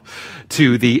correspond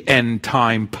to the end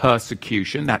time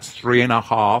persecution. That's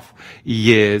 3.5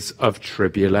 years of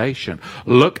tribulation.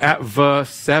 Look at verse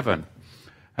 7.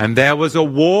 And there was a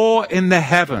war in the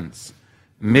heavens.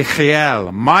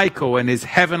 Michael and his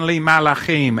heavenly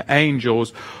malachim,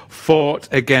 angels, fought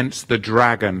against the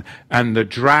dragon, and the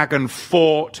dragon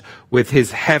fought with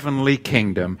his heavenly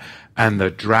kingdom, and the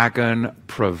dragon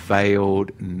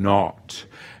prevailed not.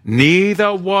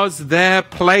 Neither was their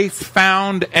place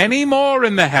found any more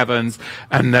in the heavens,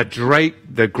 and the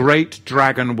great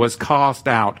dragon was cast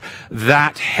out,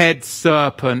 that head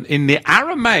serpent. In the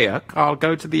Aramaic, I'll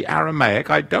go to the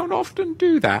Aramaic. I don't often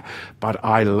do that, but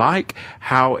I like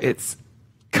how it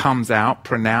comes out,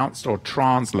 pronounced or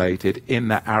translated in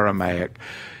the Aramaic.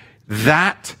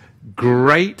 That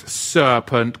great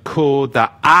serpent called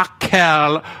the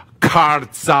Akel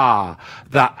Karza.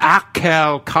 The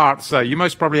Akel Karza. You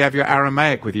most probably have your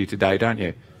Aramaic with you today, don't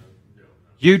you?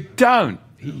 You don't.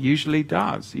 He usually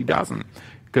does. He doesn't.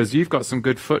 Because you've got some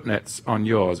good footnotes on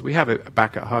yours. We have it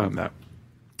back at home, though.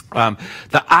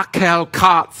 The Akel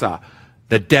Karza,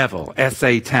 the devil,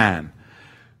 Satan,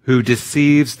 who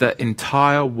deceives the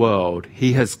entire world,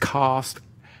 he has cast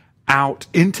out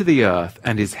into the earth,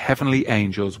 and his heavenly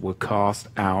angels were cast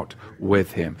out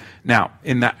with him. Now,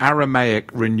 in the Aramaic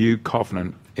Renewed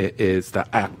Covenant, it is the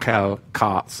Akel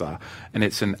Karza, and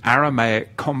it's an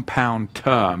Aramaic compound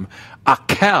term.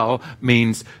 Akel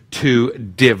means to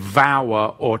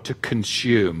devour or to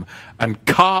consume, and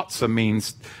Karza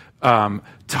means to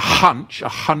hunch, a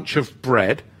hunch of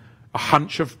bread,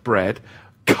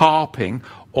 carping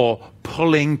or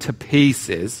pulling to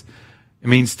pieces. It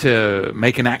means to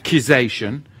make an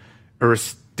accusation or a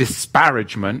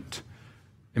disparagement.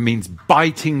 It means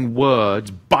biting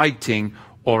words, biting,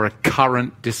 or a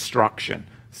current destruction.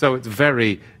 So it's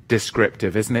very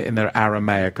descriptive, isn't it, in the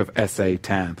Aramaic of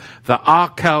Satan. The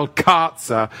Akel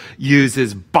Karza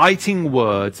uses biting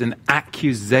words and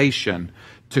accusation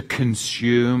to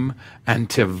consume and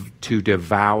to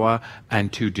devour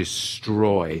and to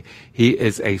destroy. He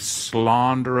is a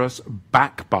slanderous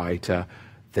backbiter,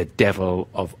 the devil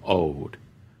of old.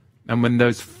 And when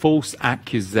those false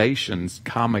accusations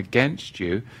come against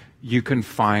you, you can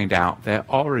find out their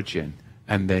origin,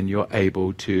 and then you're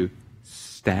able to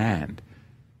stand.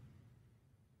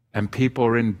 And people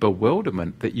are in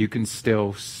bewilderment that you can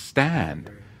still stand.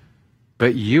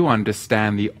 But you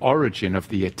understand the origin of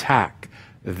the attack.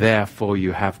 Therefore,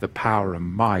 you have the power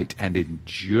and might and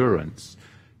endurance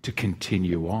to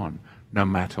continue on, no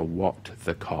matter what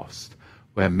the cost.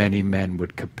 Where many men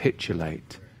would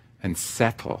capitulate and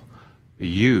settle,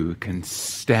 you can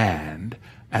stand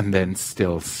and then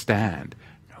still stand,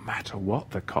 no matter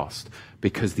what the cost,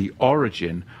 because the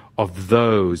origin of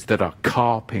those that are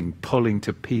carping, pulling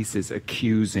to pieces,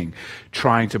 accusing,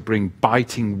 trying to bring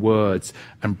biting words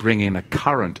and bring in a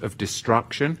current of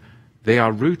destruction, they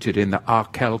are rooted in the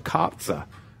Akel Karza,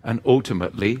 and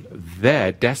ultimately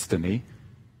their destiny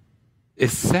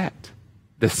is set.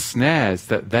 The snares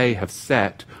that they have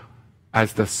set,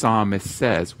 as the psalmist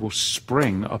says, will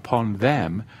spring upon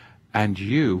them, and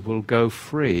you will go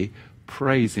free,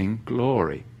 praising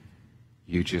glory.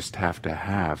 You just have to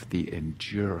have the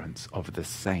endurance of the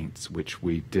saints, which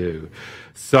we do.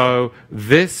 So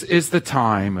this is the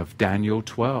time of Daniel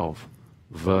 12,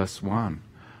 verse 1.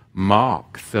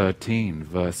 Mark 13,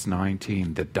 verse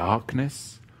 19. The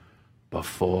darkness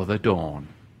before the dawn.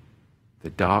 the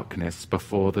darkness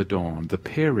before the dawn, the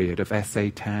period of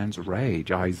Satan's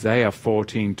rage. Isaiah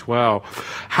 14:12.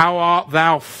 How art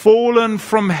thou fallen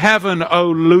from heaven, O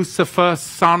Lucifer,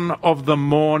 son of the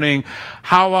morning?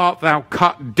 How art thou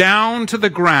cut down to the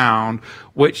ground,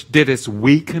 which didst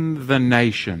weaken the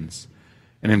nations?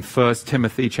 And in 1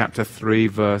 Timothy chapter 3,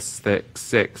 verse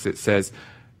 6, it says,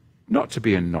 not to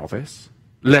be a novice,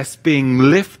 lest being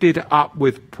lifted up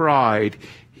with pride,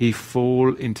 he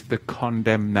fall into the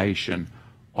condemnation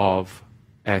of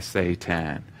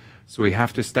Satan. So we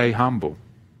have to stay humble.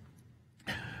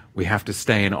 We have to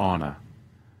stay in honor.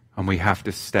 And we have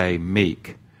to stay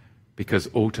meek, because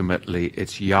ultimately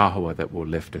it's Yahweh that will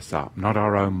lift us up, not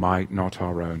our own might, not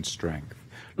our own strength.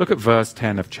 Look at verse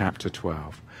 10 of chapter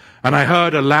 12. And I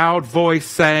heard a loud voice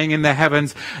saying in the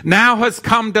heavens, now has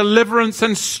come deliverance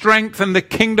and strength and the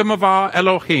kingdom of our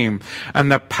Elohim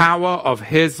and the power of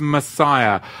his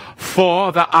Messiah.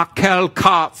 For the Akel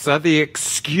Katza, the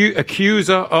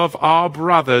accuser of our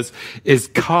brothers,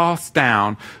 is cast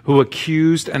down, who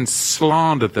accused and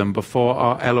slandered them before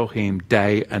our Elohim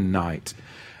day and night.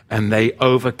 And they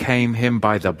overcame him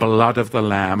by the blood of the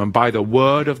Lamb and by the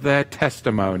word of their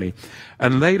testimony.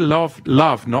 And they loved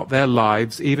not their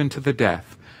lives even to the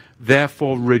death.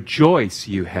 Therefore rejoice,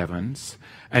 you heavens,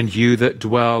 and you that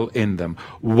dwell in them.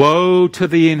 Woe to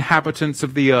the inhabitants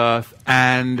of the earth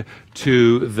and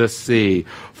to the sea.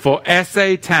 For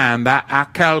Satan, that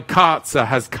Akel Katza,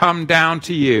 has come down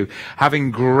to you,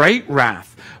 having great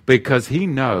wrath, because he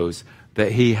knows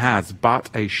that he has but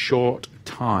a short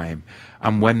time.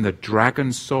 And when the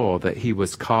dragon saw that he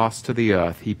was cast to the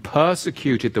earth, he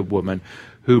persecuted the woman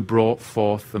who brought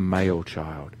forth the male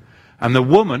child. And the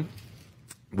woman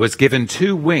was given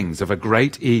 2 wings of a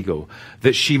great eagle,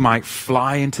 that she might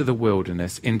fly into the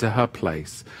wilderness, into her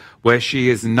place, where she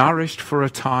is nourished for a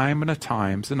time and a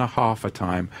times and a half a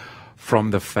time from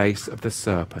the face of the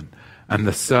serpent. And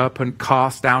the serpent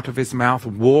cast out of his mouth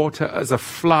water as a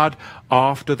flood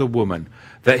after the woman,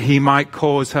 that he might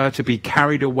cause her to be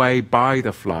carried away by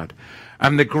the flood.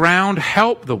 And the ground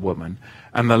helped the woman,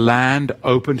 and the land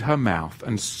opened her mouth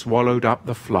and swallowed up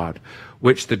the flood,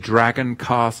 which the dragon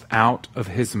cast out of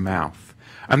his mouth.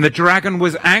 And the dragon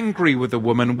was angry with the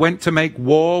woman, went to make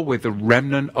war with the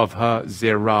remnant of her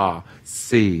Zerah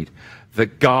seed,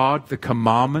 that guard the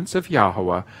commandments of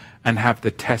Yahweh and have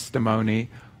the testimony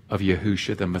of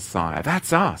Yahushua the Messiah.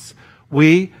 That's us.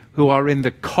 We who are in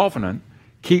the covenant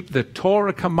keep the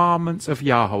Torah commandments of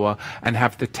Yahweh and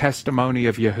have the testimony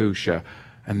of Yahushua.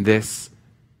 And this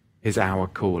is our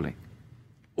calling.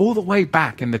 All the way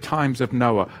back in the times of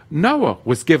Noah, Noah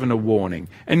was given a warning,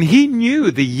 and he knew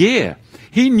the year.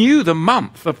 He knew the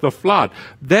month of the flood.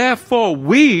 Therefore,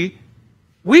 we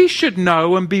should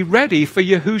know and be ready for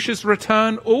Yahushua's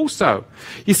return also.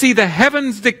 You see, the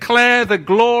heavens declare the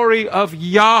glory of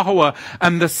Yahweh,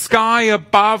 and the sky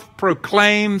above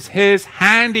proclaims his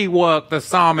handiwork, the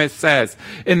psalmist says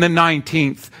in the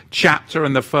 19th chapter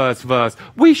and the first verse.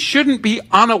 We shouldn't be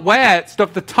unaware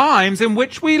of the times in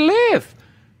which we live.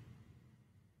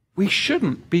 We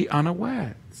shouldn't be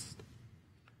unaware.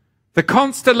 The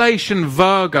constellation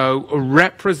Virgo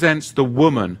represents the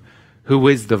woman who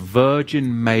is the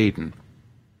virgin maiden,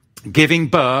 giving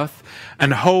birth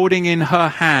and holding in her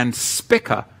hand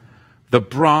Spica, the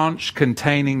branch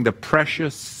containing the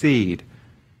precious seed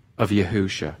of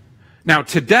Yahushua. Now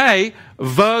today,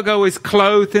 Virgo is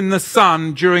clothed in the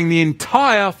sun during the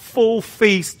entire full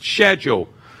feast schedule.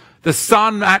 The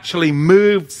sun actually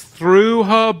moves through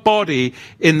her body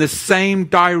in the same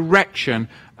direction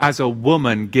as a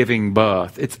woman giving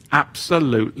birth. It's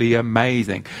absolutely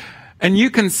amazing. And you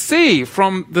can see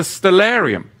from the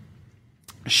stellarium,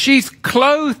 she's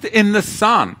clothed in the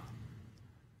sun.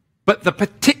 But the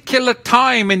particular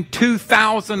time in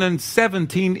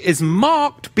 2017 is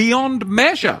marked beyond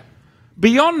measure.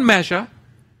 Beyond measure.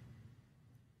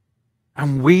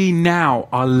 And we now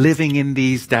are living in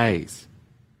these days.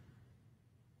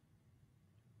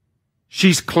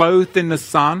 She's clothed in the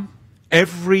sun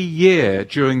every year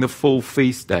during the full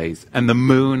feast days, and the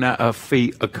moon at her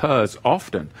feet occurs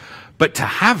often. But to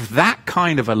have that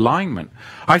kind of alignment,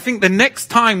 I think the next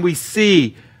time we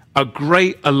see a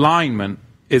great alignment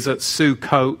is at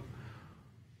Sukkot,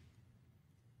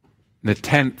 the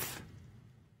 10th,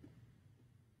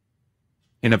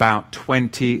 in about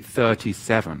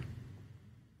 2037.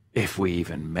 If we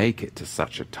even make it to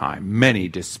such a time. Many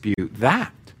dispute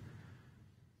that.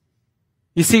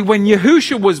 You see, when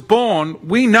Yahushua was born,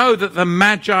 we know that the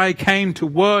Magi came to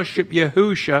worship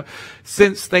Yahushua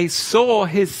since they saw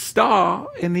his star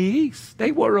in the east.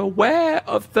 They were aware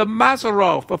of the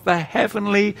Mazaroth, of the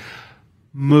heavenly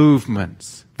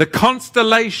movements. The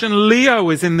constellation Leo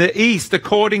is in the east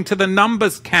according to the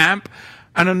Numbers camp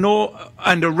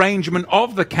and arrangement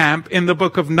of the camp in the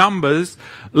book of Numbers.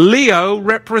 Leo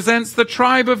represents the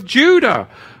tribe of Judah.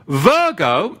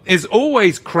 Virgo is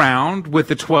always crowned with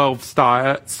the 12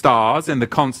 stars in the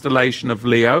constellation of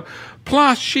Leo.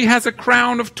 Plus, she has a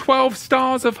crown of 12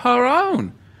 stars of her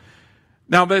own.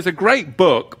 Now, there's a great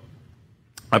book.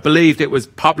 I believe it was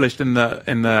published in the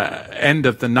end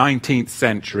of the 19th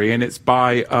century, and it's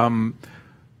by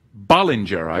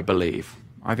Bullinger, I believe.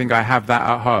 I think I have that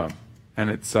at home. And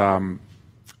it's The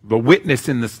Witness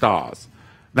in the Stars.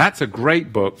 That's a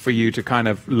great book for you to kind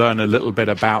of learn a little bit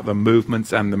about the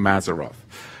movements and the Mazzaroth.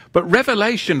 But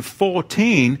Revelation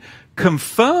 14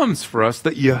 confirms for us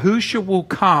that Yahushua will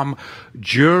come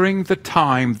during the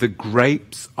time the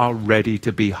grapes are ready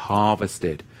to be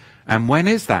harvested. And when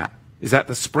is that? Is that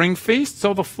the spring feasts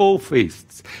or the fall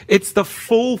feasts? It's the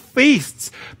fall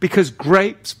feasts, because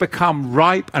grapes become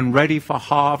ripe and ready for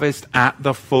harvest at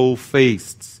the fall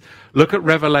feasts. Look at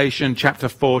Revelation chapter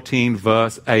 14,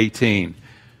 verse 18.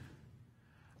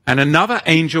 And another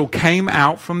angel came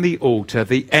out from the altar,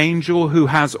 the angel who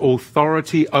has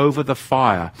authority over the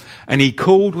fire. And he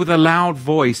called with a loud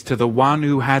voice to the one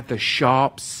who had the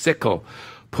sharp sickle,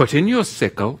 "Put in your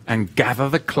sickle and gather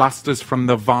the clusters from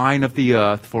the vine of the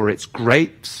earth, for its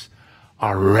grapes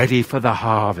are ready for the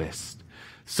harvest."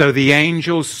 So the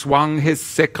angel swung his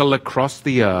sickle across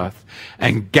the earth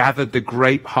and gathered the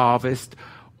grape harvest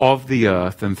of the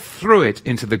earth and threw it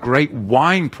into the great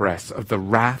winepress of the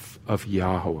wrath of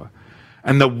Yahweh.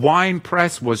 And the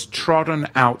winepress was trodden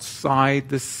outside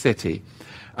the city,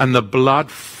 and the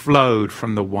blood flowed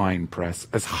from the winepress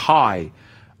as high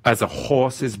as a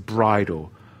horse's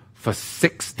bridle for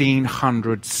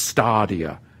 1,600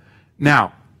 stadia.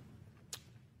 Now,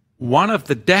 one of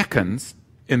the decans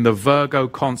in the Virgo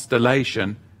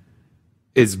constellation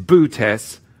is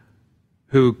Butes,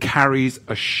 who carries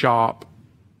a sharp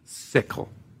sickle.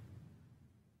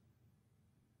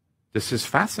 This is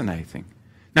fascinating.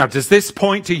 Now, does this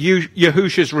point to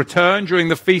Yahushua's return during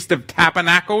the Feast of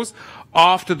Tabernacles,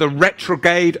 after the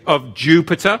retrograde of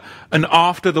Jupiter and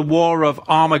after the war of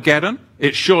Armageddon?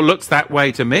 It sure looks that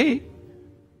way to me.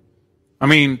 I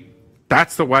mean,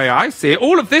 that's the way I see it.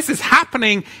 All of this is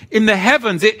happening in the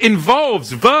heavens. It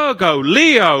involves Virgo,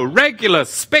 Leo, Regulus,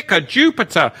 Spica,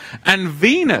 Jupiter, and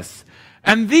Venus.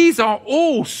 And these are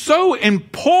all so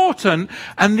important,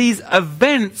 and these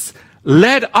events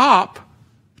led up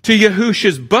to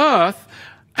Yahushua's birth,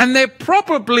 and they're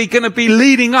probably going to be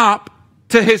leading up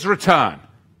to his return.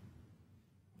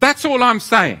 That's all I'm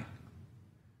saying.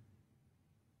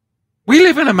 We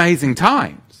live in amazing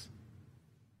times.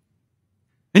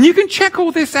 And you can check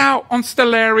all this out on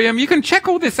Stellarium. You can check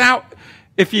all this out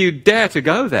if you dare to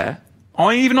go there,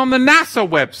 or even on the NASA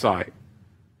website.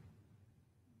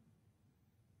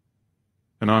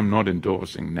 And I'm not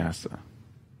endorsing NASA,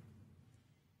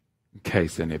 in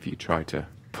case any of you try to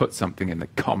put something in the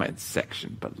comments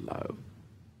section below.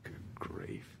 Good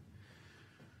grief.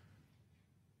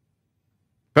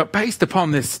 But based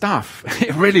upon this stuff,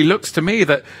 it really looks to me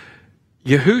that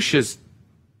Yahushua's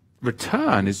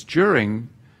return is during...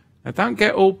 Now, don't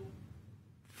get all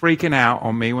freaking out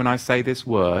on me when I say this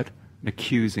word and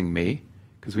accusing me,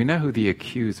 because we know who the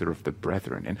accuser of the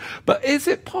brethren is. But is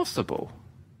it possible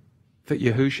that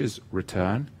Yahushua's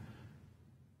return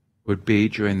would be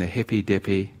during the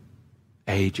hippy-dippy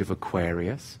age of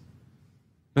Aquarius?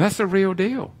 Well, that's a real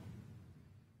deal.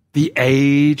 The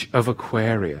age of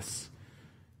Aquarius.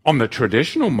 On the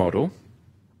traditional model,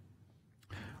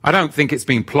 I don't think it's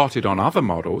been plotted on other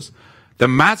models. The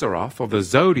Mazzaroth, or the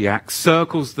zodiac,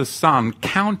 circles the sun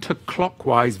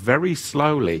counterclockwise very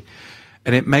slowly,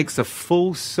 and it makes a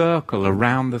full circle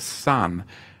around the sun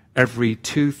every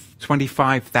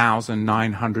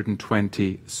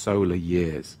 25,920 solar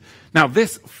years. Now,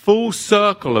 this full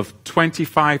circle of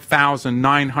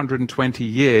 25,920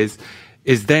 years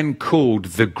is then called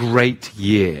the Great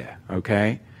Year,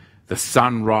 okay? The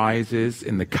sun rises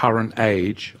in the current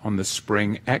age on the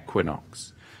spring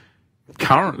equinox.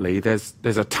 Currently, there's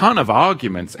a ton of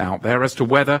arguments out there as to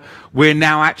whether we're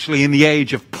now actually in the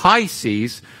age of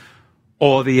Pisces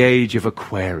or the age of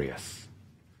Aquarius.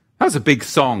 That was a big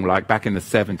song, like back in the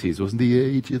 70s, wasn't the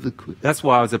age of Aquarius? That's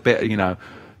why I was a bit,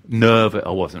 nervous.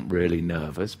 I wasn't really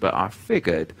nervous, but I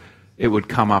figured it would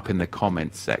come up in the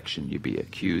comments section. You'd be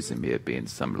accusing me of being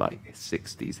some,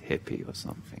 60s hippie or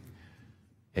something.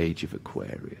 Age of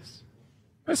Aquarius.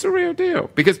 That's a real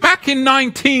deal. Because back in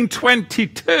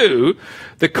 1922,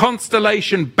 the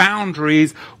constellation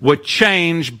boundaries were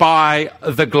changed by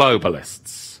the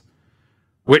globalists,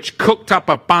 which cooked up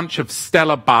a bunch of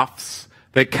stellar buffs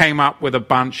that came up with a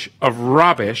bunch of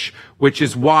rubbish, which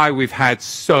is why we've had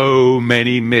so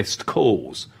many missed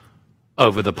calls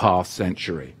over the past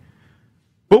century.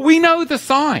 But we know the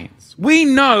signs. We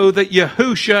know that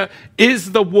Yahusha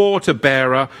is the water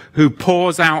bearer who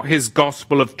pours out his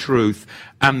gospel of truth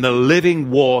and the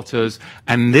living waters,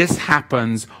 and this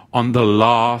happens on the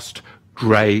last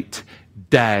great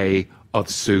day of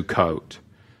Sukkot.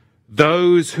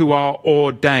 Those who are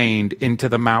ordained into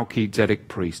the Melchizedek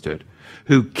priesthood,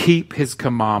 who keep his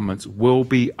commandments, will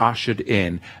be ushered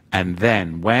in, and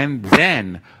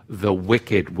then the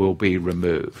wicked will be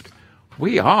removed.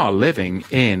 We are living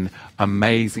in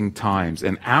amazing times,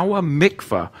 and our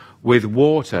mikvah with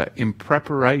water in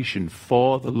preparation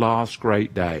for the last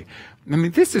great day. I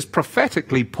mean, this is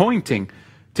prophetically pointing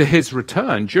to his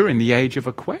return during the age of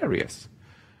Aquarius.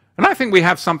 And I think we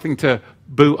have something to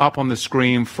boot up on the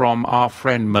screen from our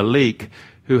friend Malik,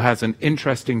 who has an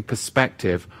interesting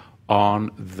perspective on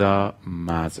the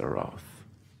Mazzaroth.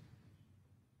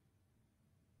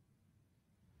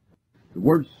 The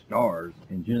word stars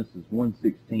in Genesis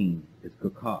 1:16 is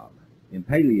kokab. In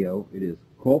Paleo, it is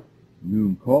kof,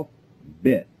 nun kof,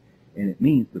 bet, and it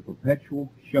means the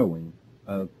perpetual showing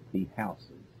of the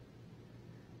houses.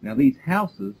 Now, these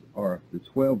houses are the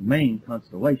 12 main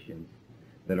constellations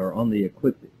that are on the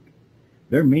ecliptic.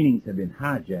 Their meanings have been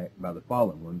hijacked by the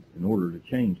fallen ones in order to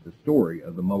change the story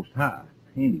of the Most High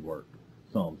handiwork,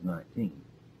 Psalms 19.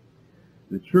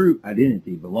 The true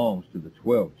identity belongs to the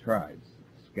 12 tribes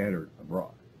scattered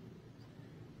abroad.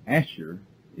 Asher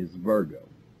is Virgo.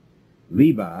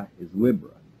 Levi is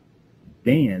Libra.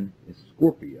 Dan is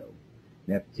Scorpio.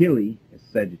 Naphtali is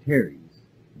Sagittarius.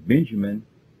 Benjamin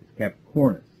is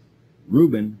Capricornus.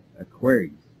 Reuben,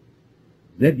 Aquarius.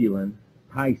 Zebulun,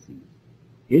 Pisces.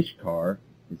 Ishkar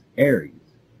is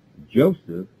Aries.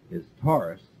 Joseph is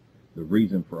Taurus, the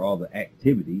reason for all the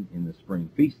activity in the spring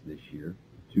feast this year,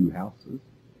 2 houses.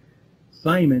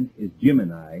 Simon is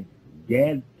Gemini.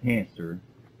 Gad, Cancer,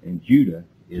 and Judah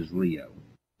is Leo.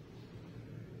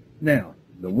 Now,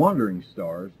 the wandering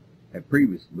stars have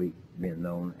previously been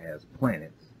known as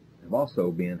planets, have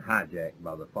also been hijacked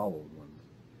by the fallen ones,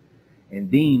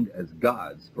 and deemed as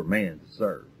gods for man to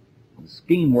serve. The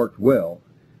scheme worked well,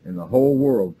 and the whole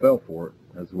world fell for it,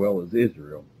 as well as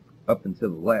Israel, up until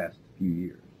the last few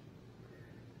years.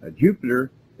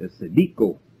 Jupiter is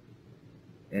Siddiqo,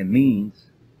 and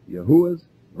means Yahuwah's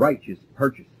righteous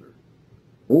purchaser,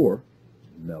 or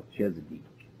Melchizedek,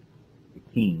 the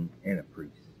king and a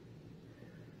priest.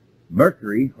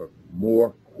 Mercury, or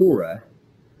Mor Kora,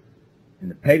 in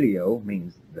the Paleo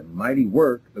means the mighty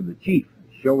work of the chief,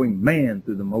 showing man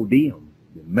through the Modium,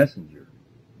 the messenger,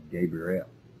 Gabriel.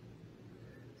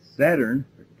 Saturn,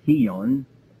 or Kion,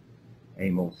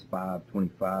 Amos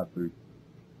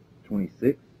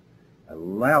 5:25-26,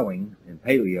 allowing, in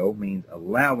Paleo, means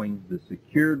allowing the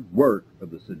secured work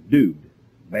of the subdued,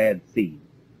 bad seed,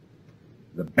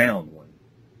 the bound one,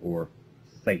 or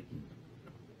Satan.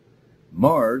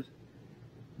 Mars,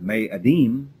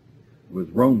 Me'adim, was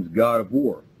Rome's god of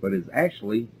war, but is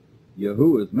actually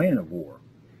Yahuwah's man of war.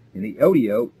 In the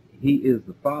Odio, he is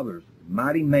the Father's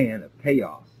mighty man of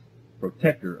chaos,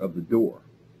 protector of the door,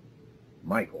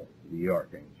 Michael, the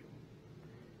archangel.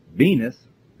 Venus,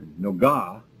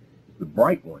 Nogah, is the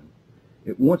bright one.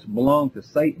 It once belonged to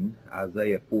Satan,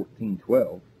 Isaiah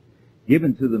 14:12,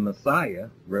 given to the Messiah,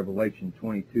 Revelation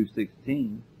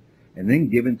 22:16, and then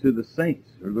given to the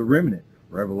saints, or the remnant,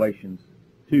 Revelations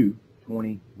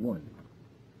 2:21.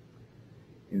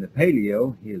 In the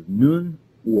Paleo, he is Nun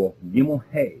or Gimel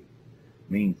He,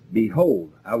 means,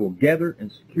 behold, I will gather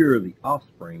and secure the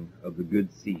offspring of the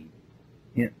good seed,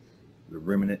 hence the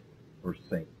remnant or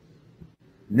saints.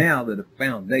 Now that a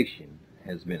foundation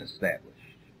has been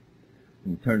established,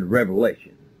 we turn to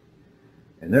Revelation,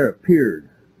 and there appeared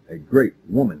a great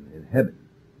woman in heaven,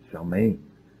 Shamaim,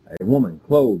 a woman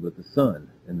clothed with the sun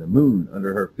and the moon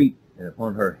under her feet, and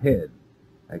upon her head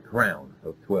a crown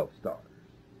of 12 stars.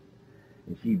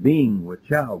 And she, being with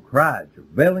child, cried,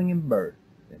 travailing in birth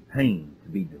and pain to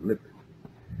be delivered.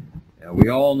 Now, we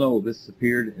all know this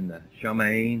appeared in the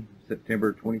Shamaim,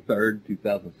 September 23rd,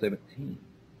 2017.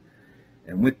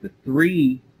 And with the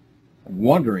 3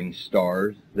 wandering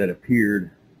stars that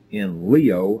appeared in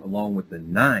Leo, along with the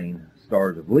 9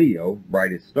 stars of Leo,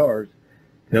 brightest stars,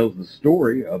 tells the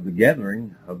story of the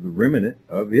gathering of the remnant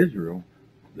of Israel,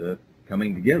 the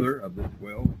coming together of the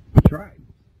 12 tribes.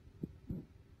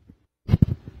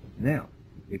 Now,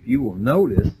 if you will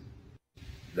notice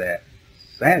that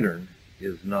Saturn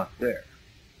is not there.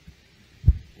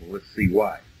 Well, let's see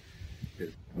why.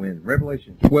 Because when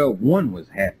Revelation 12:1 was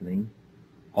happening,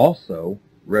 also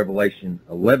Revelation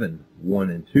 11:1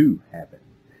 and 2 happened.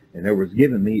 And there was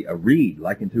given me a reed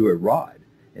like unto a rod.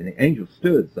 And the angel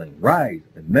stood, saying, Rise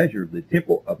and measure the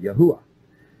temple of Yahuwah,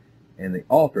 and the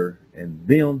altar, and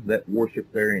them that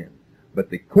worship therein. But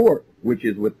the court which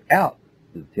is without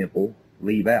the temple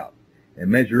leave out, and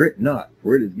measure it not,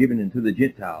 for it is given unto the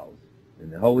Gentiles.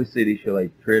 And the holy city shall they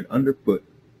tread underfoot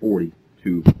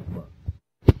 42 months.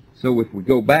 So if we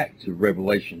go back to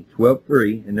Revelation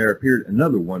 12:3, and there appeared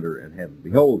another wonder in heaven.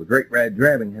 Behold, a great red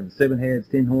dragon having 7 heads,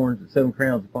 10 horns, and 7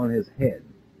 crowns upon his head.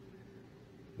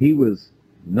 He was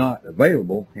not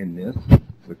available in this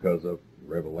because of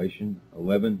Revelation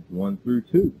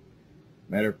 11:1-2.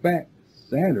 Matter of fact,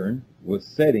 Saturn was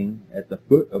sitting at the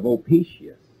foot of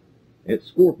Ophiuchus at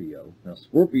Scorpio. Now,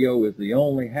 Scorpio is the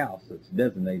only house that's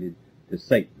designated to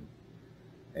Satan,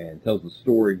 and tells the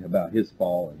story about his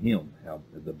fall and him, how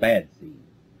the bad seed.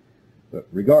 But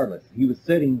regardless, he was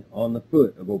sitting on the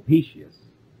foot of Ophiuchus.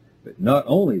 But not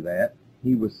only that,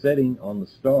 he was sitting on the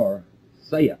star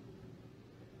Saiph,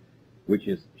 which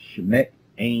is Shemek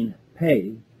Ain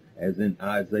Pei, as in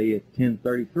Isaiah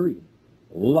 10:33,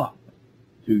 locked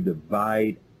to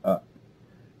divide up.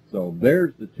 So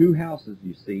there's the two houses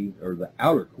you see, or the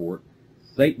outer court.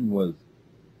 Satan was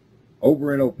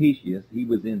over in Ophiuchus. He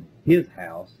was in his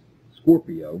house,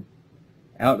 Scorpio,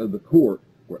 out of the court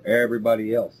where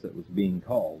everybody else that was being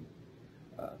called.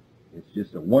 It's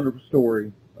just a wonderful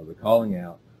story of the calling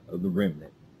out of the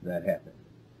remnant that happened.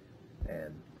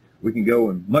 And we can go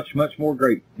in much, much more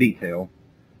great detail,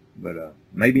 but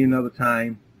maybe another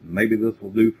time. Maybe this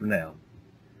will do for now.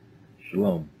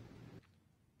 Shalom.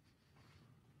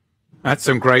 That's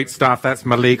some great stuff. That's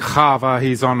Malik Chava.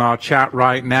 He's on our chat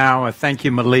right now. Thank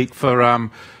you, Malik, for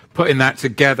putting that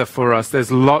together for us.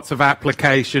 There's lots of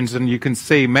applications, and you can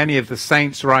see many of the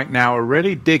saints right now are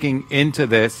really digging into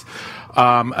this.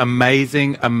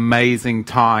 Amazing, amazing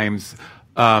times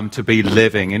to be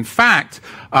living. In fact,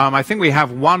 I think we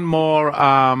have one more.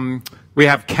 We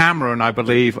have Cameron, I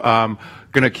believe,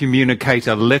 going to communicate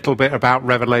a little bit about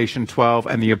Revelation 12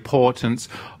 and the importance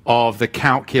of the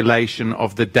calculation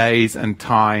of the days and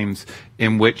times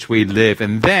in which we live.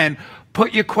 And then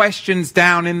put your questions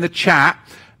down in the chat,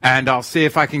 and I'll see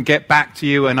if I can get back to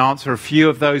you and answer a few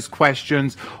of those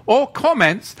questions or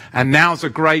comments. And now's a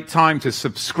great time to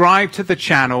subscribe to the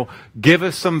channel. Give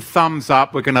us some thumbs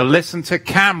up. We're going to listen to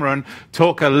Cameron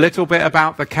talk a little bit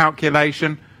about the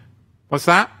calculation. What's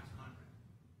that?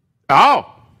 Oh,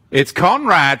 it's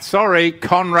Conrad. Sorry,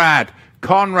 Conrad.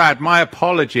 Conrad, my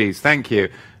apologies. Thank you.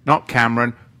 Not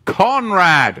Cameron.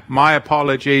 Conrad, my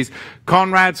apologies.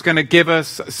 Conrad's going to give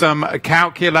us some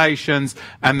calculations,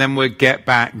 and then we'll get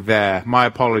back there. My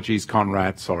apologies,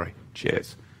 Conrad. Sorry.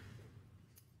 Cheers.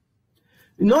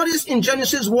 Notice in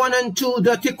Genesis 1 and 2,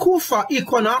 the Tekufa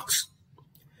equinox,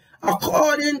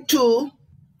 according to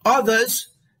others,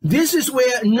 this is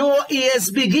where no years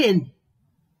begin.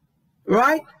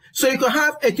 Right? So you can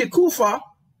have a Tekufa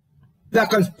that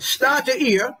can start a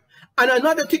year, and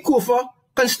another Tekufa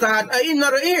can start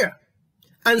another year.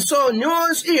 And so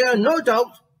Noah's year, no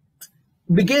doubt,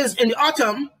 begins in the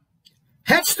autumn,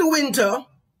 heads to winter,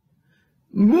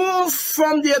 moves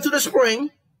from there to the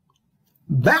spring,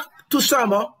 back to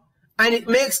summer, and it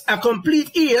makes a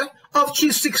complete year of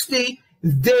 360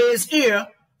 days year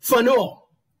for Noah.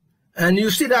 And you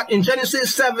see that in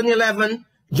Genesis 7:11,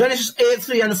 Genesis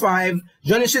 8:3 and 5,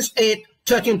 Genesis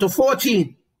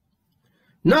 8:13-14.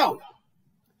 Now,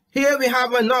 here we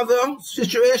have another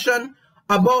situation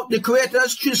about the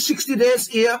Creator's 360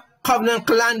 days year covenant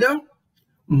calendar.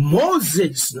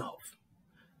 Moses now.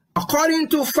 According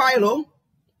to Philo,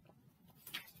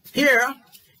 here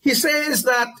he says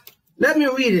that, let me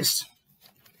read this.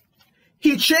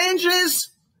 He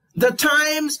changes the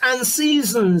times and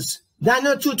seasons,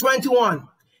 Daniel 2:21.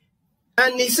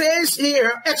 And he says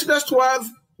here, Exodus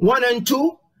 12:1 and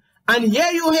 2, and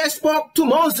Yahweh spoke to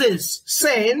Moses,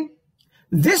 saying,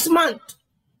 this month,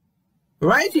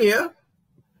 right here,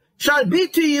 shall be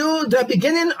to you the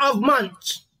beginning of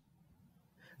months.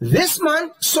 This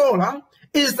month, solar,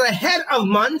 is the head of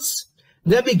months,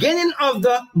 the beginning of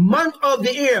the month of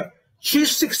the year,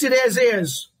 360 days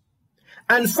years.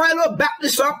 And Philo backed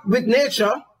this up with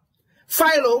nature.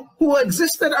 Philo, who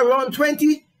existed around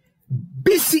 20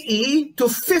 BCE to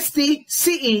 50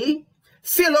 CE,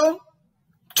 Philo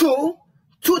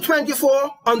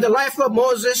 224 on the life of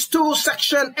Moses, 2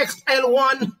 section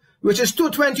XL1, which is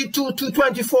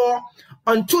 222-224.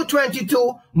 On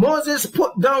 222, Moses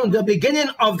put down the beginning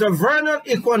of the vernal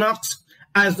equinox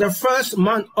as the first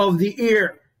month of the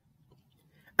year.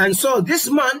 And so this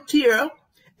month here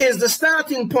is the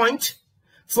starting point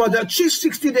for the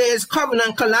 360 days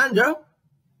covenant calendar.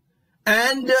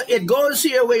 And it goes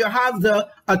here where you have the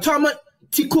atomic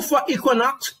Tekufa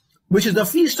equinox, which is the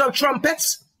Feast of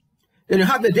Trumpets. Then you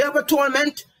have the Day of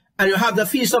Atonement, and you have the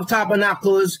Feast of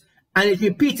Tabernacles, and it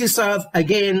repeats itself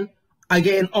again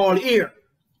all year.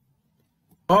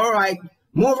 All right,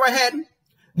 move ahead.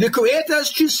 The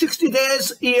Creator's 360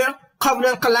 days year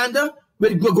covenant calendar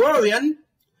with Gregorian,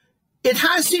 it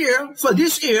has here for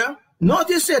this year,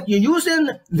 notice that you're using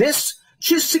this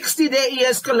 360-day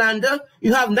years calendar,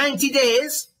 you have 90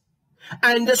 days,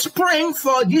 and the spring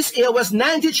for this year was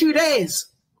 93 days.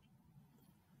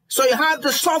 So you have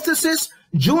the solstices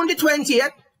June the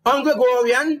 20th on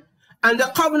Gregorian, and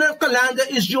the covenant calendar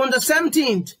is June the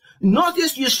 17th.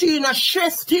 Notice you're seeing a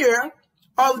shift here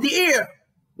of the year.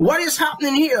 What is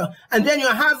happening here? And then you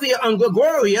have here on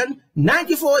Gregorian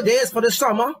 94 days for the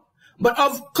summer, but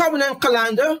of covenant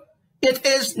calendar, it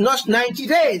is not 90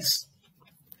 days.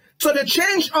 So the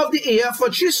change of the year for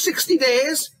 360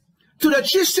 days to the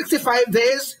 365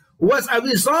 days was a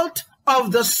result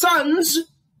of the sun's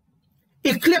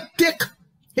ecliptic,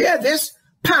 hear this,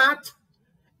 path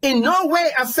in no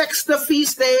way affects the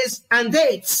feast days and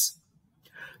dates.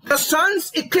 The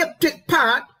sun's ecliptic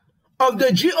path of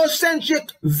the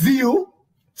geocentric view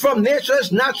from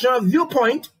nature's natural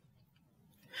viewpoint,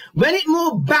 when it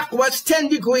moved backwards 10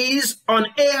 degrees on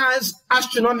Ahaz's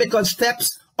astronomical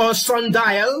steps or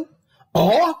sundial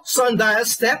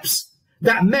steps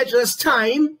that measures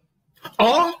time,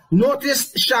 or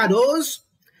notice shadows,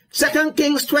 2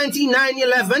 Kings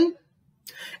 29:11,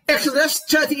 Exodus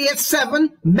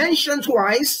 38:7 mentioned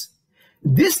twice.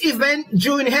 This event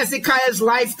during Hezekiah's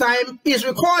lifetime is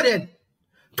recorded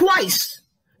twice,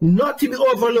 not to be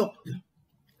overlooked.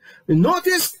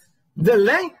 Notice the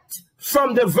length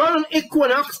from the vernal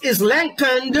equinox is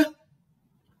lengthened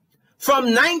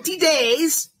from 90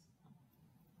 days,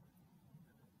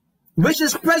 which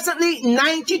is presently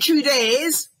 93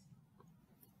 days,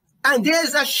 and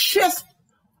there's a shift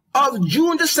of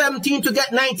June the 17th to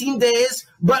get 19 days,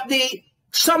 but the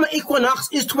summer equinox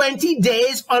is 20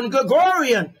 days on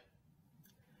Gregorian.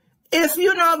 If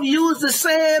you now use the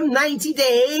same 90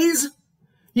 days,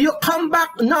 you come back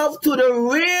now to the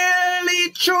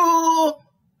really true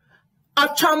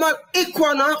atomic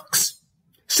equinox,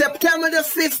 September the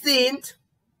 15th,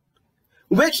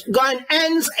 which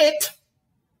ends it,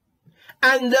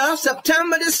 and the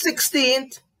September the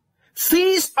 16th,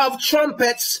 Feast of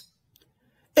Trumpets,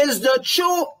 is the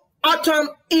true autumn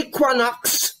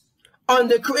equinox on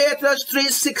the Creator's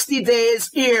 360 days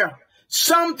year.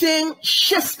 Something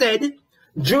shifted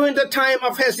during the time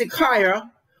of Hezekiah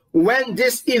when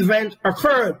this event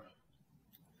occurred.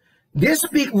 This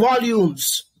speaks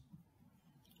volumes.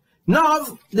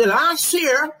 Now, the last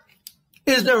year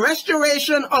is the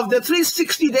restoration of the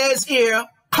 360 days year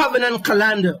covenant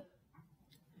calendar.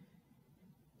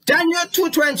 Daniel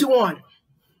 2:21.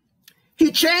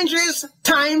 He changes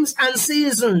times and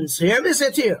seasons. Here is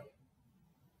it here.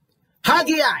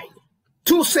 Haggai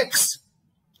 2:6.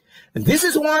 This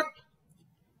is what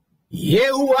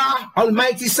Yahuwah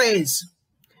Almighty says.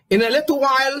 In a little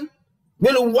while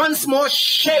will once more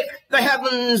shake the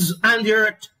heavens and the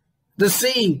earth, the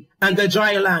sea and the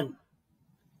dry land.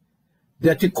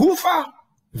 The Tekufa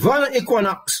vernal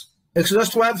equinox, Exodus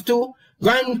 12:2,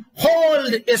 going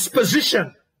hold its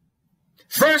position.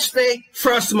 First day,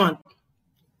 first month.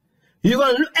 You're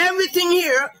going to look everything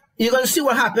here, you're going to see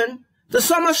what happened. The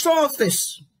summer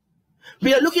solstice.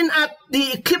 We are looking at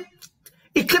the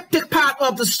ecliptic part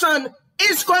of the sun.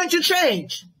 It's going to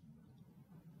change.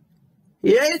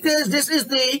 Here it is. This is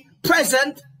the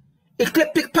present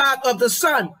ecliptic part of the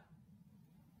sun.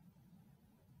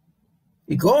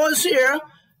 It goes here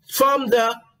from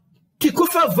the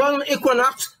Tekufa vernal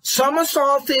equinox, summer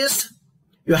solstice.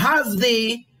 You have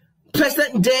the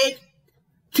present day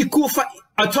Tekufa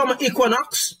atomic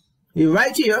equinox,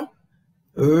 right here,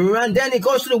 and then it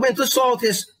goes to the winter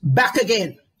solstice back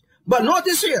again. But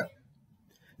notice here,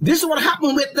 this is what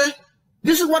happened with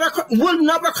this is what will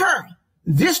not occur.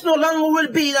 This no longer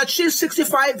will be the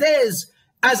 365 days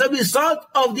as a result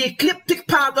of the ecliptic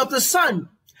path of the sun.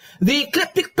 The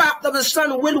ecliptic path of the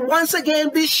sun will once again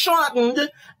be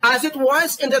shortened as it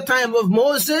was in the time of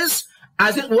Moses,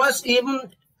 as it was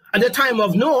even at the time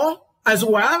of Noah as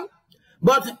well.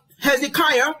 But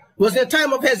Hezekiah was the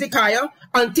time of Hezekiah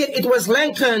until it was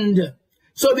lengthened.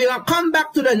 So we will come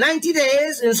back to the 90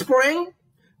 days in spring.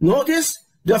 Notice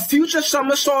the future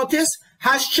summer solstice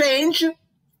has changed.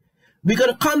 We're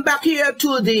going to come back here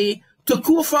to the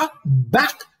Tekufa,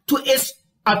 back to its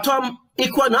autumn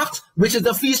equinox, which is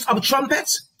the Feast of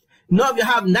Trumpets. Now we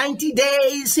have 90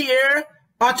 days here,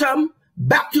 autumn,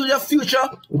 back to the future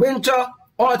winter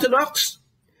orthodox.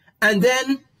 And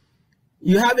then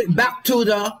you have it back to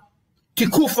the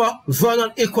Tekufa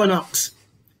vernal equinox.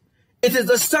 It is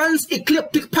the sun's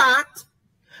ecliptic path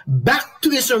back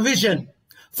to its origin.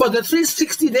 For the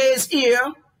 360 days year,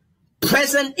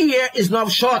 present year is now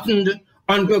shortened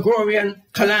on Gregorian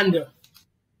calendar.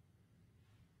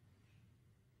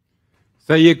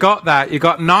 So you got that. You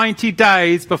got 90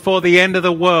 days before the end of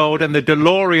the world, and the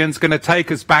DeLorean's going to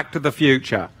take us back to the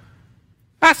future.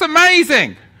 That's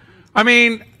amazing. I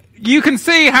mean, you can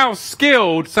see how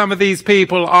skilled some of these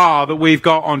people are that we've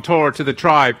got on Torah to the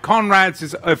Tribe. Conrad's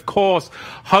is, of course,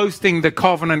 hosting the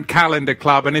Covenant Calendar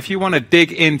Club. And if you want to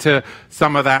dig into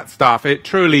some of that stuff, it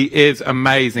truly is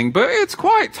amazing. But it's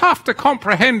quite tough to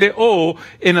comprehend it all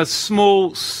in a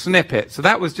small snippet. So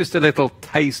that was just a little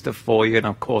taster for you. And,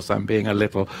 of course, I'm being a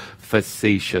little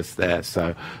facetious there.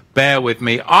 So bear with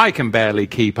me. I can barely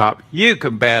keep up. You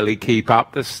can barely keep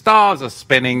up. The stars are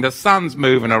spinning. The sun's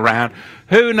moving around.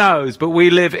 Who knows? But we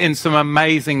live in some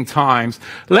amazing times.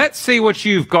 Let's see what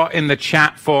you've got in the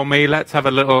chat for me. Let's have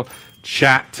a little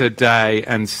chat today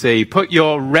and see. Put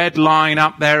your red line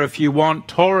up there if you want.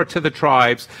 Torah to the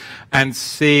Tribes, and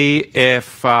see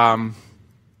if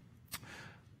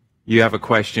you have a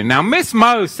question. Now, Miss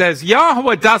Mo says,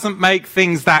 Yahweh doesn't make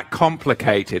things that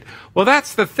complicated. Well,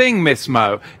 that's the thing, Miss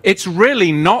Mo. It's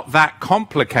really not that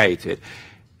complicated.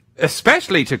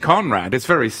 Especially to Conrad, it's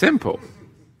very simple.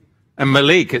 And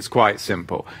Malik, it's quite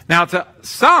simple. Now, to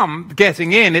some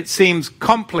getting in, it seems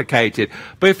complicated.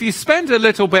 But if you spend a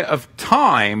little bit of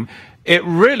time, it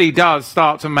really does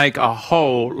start to make a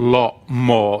whole lot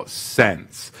more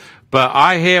sense. But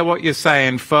I hear what you're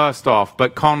saying first off.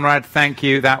 But Conrad, thank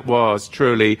you. That was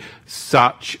truly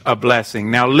such a blessing.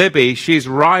 Now, Libby, she's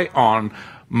right on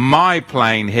my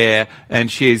plane here, and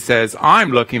she says,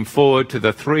 I'm looking forward to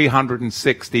the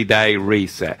 360-day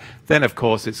reset. Then, of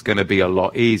course, it's going to be a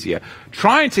lot easier.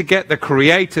 Trying to get the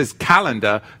Creator's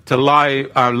calendar to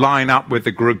line up with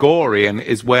the Gregorian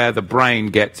is where the brain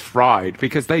gets fried,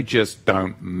 because they just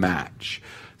don't match.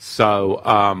 So,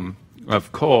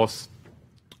 of course,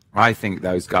 I think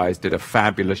those guys did a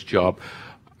fabulous job.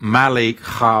 Malik,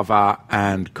 Chava,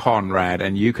 and Conrad.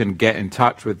 And you can get in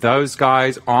touch with those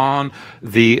guys on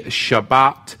the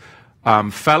Shabbat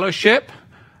Fellowship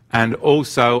and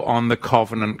also on the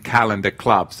Covenant Calendar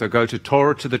Club. So go to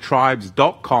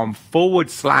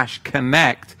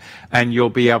TorahToTheTribes.com/connect, and you'll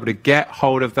be able to get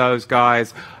hold of those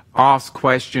guys, ask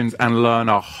questions, and learn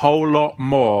a whole lot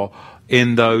more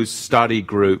in those study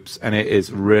groups. And it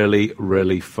is really,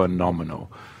 really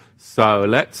phenomenal. So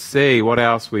let's see what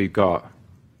else we've got.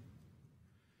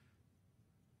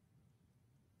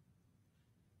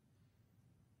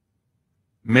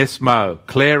 Miss Mo,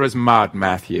 clear as mud,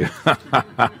 Matthew. It's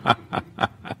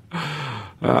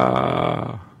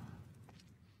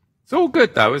all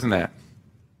good, though, isn't it?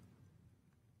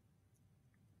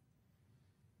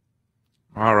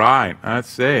 All right, let's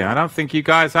see. I don't think you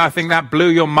guys, I think that blew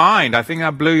your mind. I think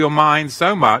that blew your mind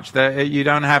so much that you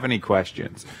don't have any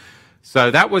questions. So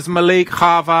that was Malik,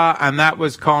 Chava, and that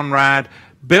was Conrad.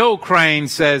 Bill Crane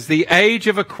says, the Age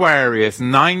of Aquarius,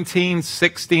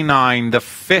 1969, the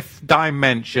fifth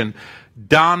dimension,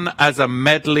 done as a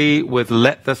medley with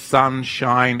Let the Sun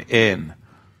Shine In.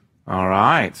 All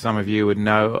right, some of you would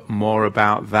know more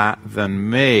about that than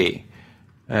me.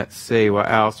 Let's see what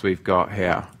else we've got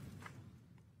here.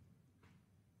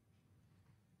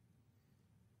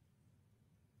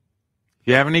 If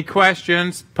you have any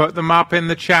questions, put them up in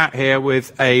the chat here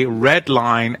with a red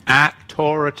line at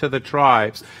Torah to the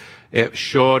Tribes. It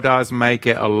sure does make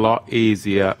it a lot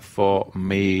easier for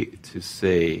me to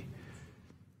see.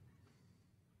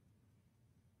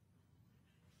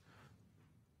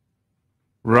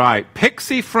 Right.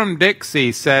 Pixie from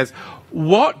Dixie says,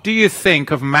 what do you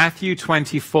think of Matthew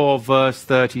 24, verse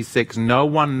 36? No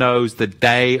one knows the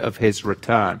day of his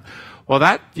return. Well,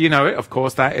 that, you know, of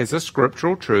course, that is a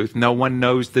scriptural truth. No one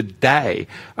knows the day.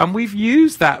 And we've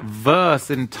used that verse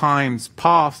in times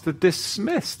past to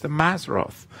dismiss the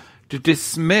Mazroth, to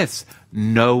dismiss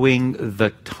knowing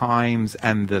the times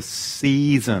and the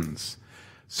seasons.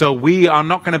 So we are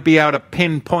not going to be able to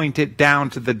pinpoint it down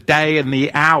to the day and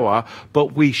the hour,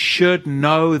 but we should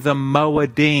know the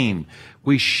Moedim.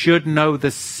 We should know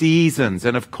the seasons.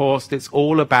 And of course, it's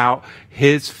all about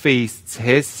his feasts,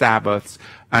 his Sabbaths.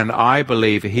 And I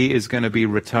believe he is going to be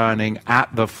returning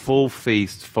at the full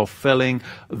feast, fulfilling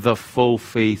the full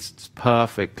feasts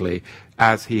perfectly,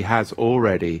 as he has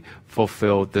already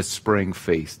fulfilled the spring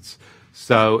feasts.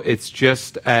 So it's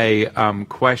just a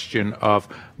question of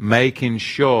making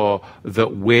sure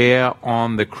that we're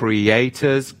on the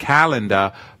Creator's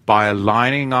calendar by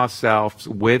aligning ourselves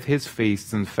with his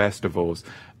feasts and festivals.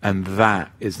 And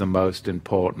that is the most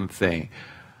important thing.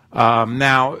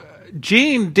 Now,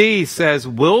 Gene D says,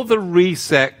 will the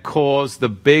reset cause the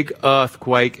big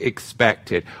earthquake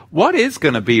expected? What is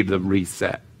going to be the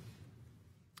reset?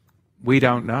 We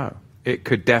don't know. It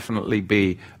could definitely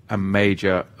be a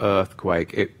major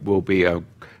earthquake. It will be a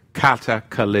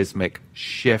cataclysmic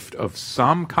shift of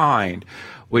some kind,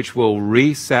 which will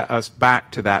reset us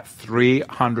back to that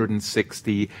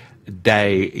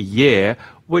 360-day year,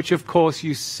 which of course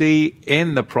you see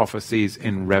in the prophecies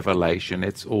in Revelation.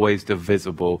 It's always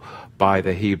divisible by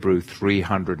the Hebrew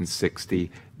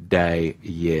 360-day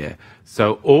year.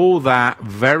 So all that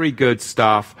very good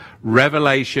stuff,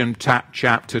 Revelation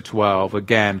chapter 12.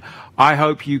 Again, I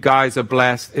hope you guys are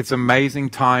blessed. It's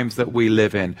amazing times that we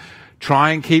live in.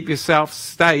 Try and keep yourself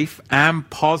safe and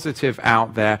positive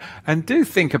out there. And do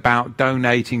think about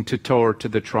donating to Torah to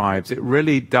the Tribes. It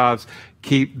really does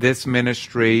keep this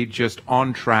ministry just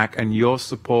on track. And your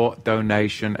support,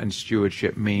 donation, and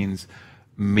stewardship means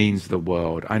the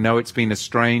world. I know it's been a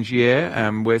strange year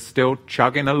and we're still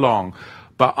chugging along.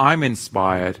 But I'm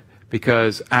inspired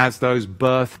because as those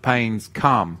birth pains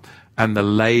come and the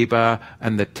labor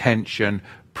and the tension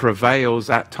prevails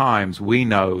at times, we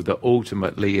know that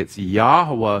ultimately it's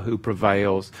Yahweh who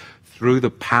prevails through the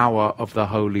power of the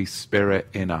Holy Spirit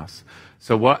in us.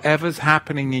 So whatever's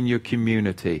happening in your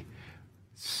community,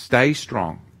 stay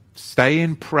strong, stay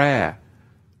in prayer,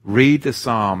 read the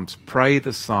Psalms, pray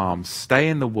the Psalms, stay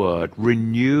in the Word,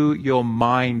 renew your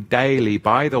mind daily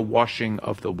by the washing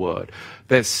of the Word.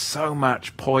 There's so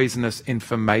much poisonous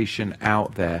information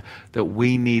out there that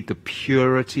we need the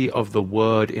purity of the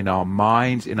Word in our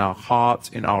minds, in our hearts,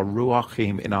 in our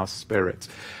ruachim, in our spirits.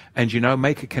 And,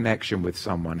 make a connection with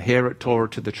someone. Here at Torah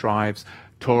to the Tribes,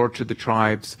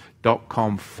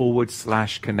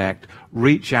 torahtothetribes.com/connect.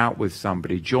 Reach out with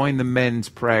somebody. Join the men's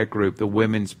prayer group, the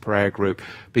women's prayer group,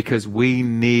 because we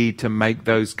need to make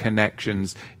those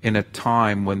connections in a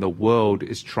time when the world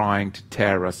is trying to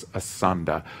tear us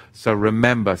asunder. So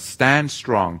remember, stand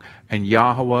strong, and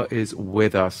Yahweh is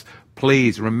with us.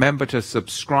 Please remember to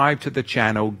subscribe to the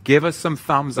channel, give us some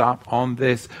thumbs up on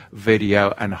this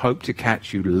video, and hope to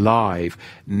catch you live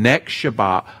next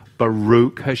Shabbat.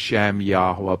 Baruch Hashem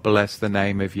Yahweh. Bless the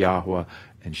name of Yahweh,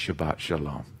 and Shabbat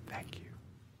Shalom.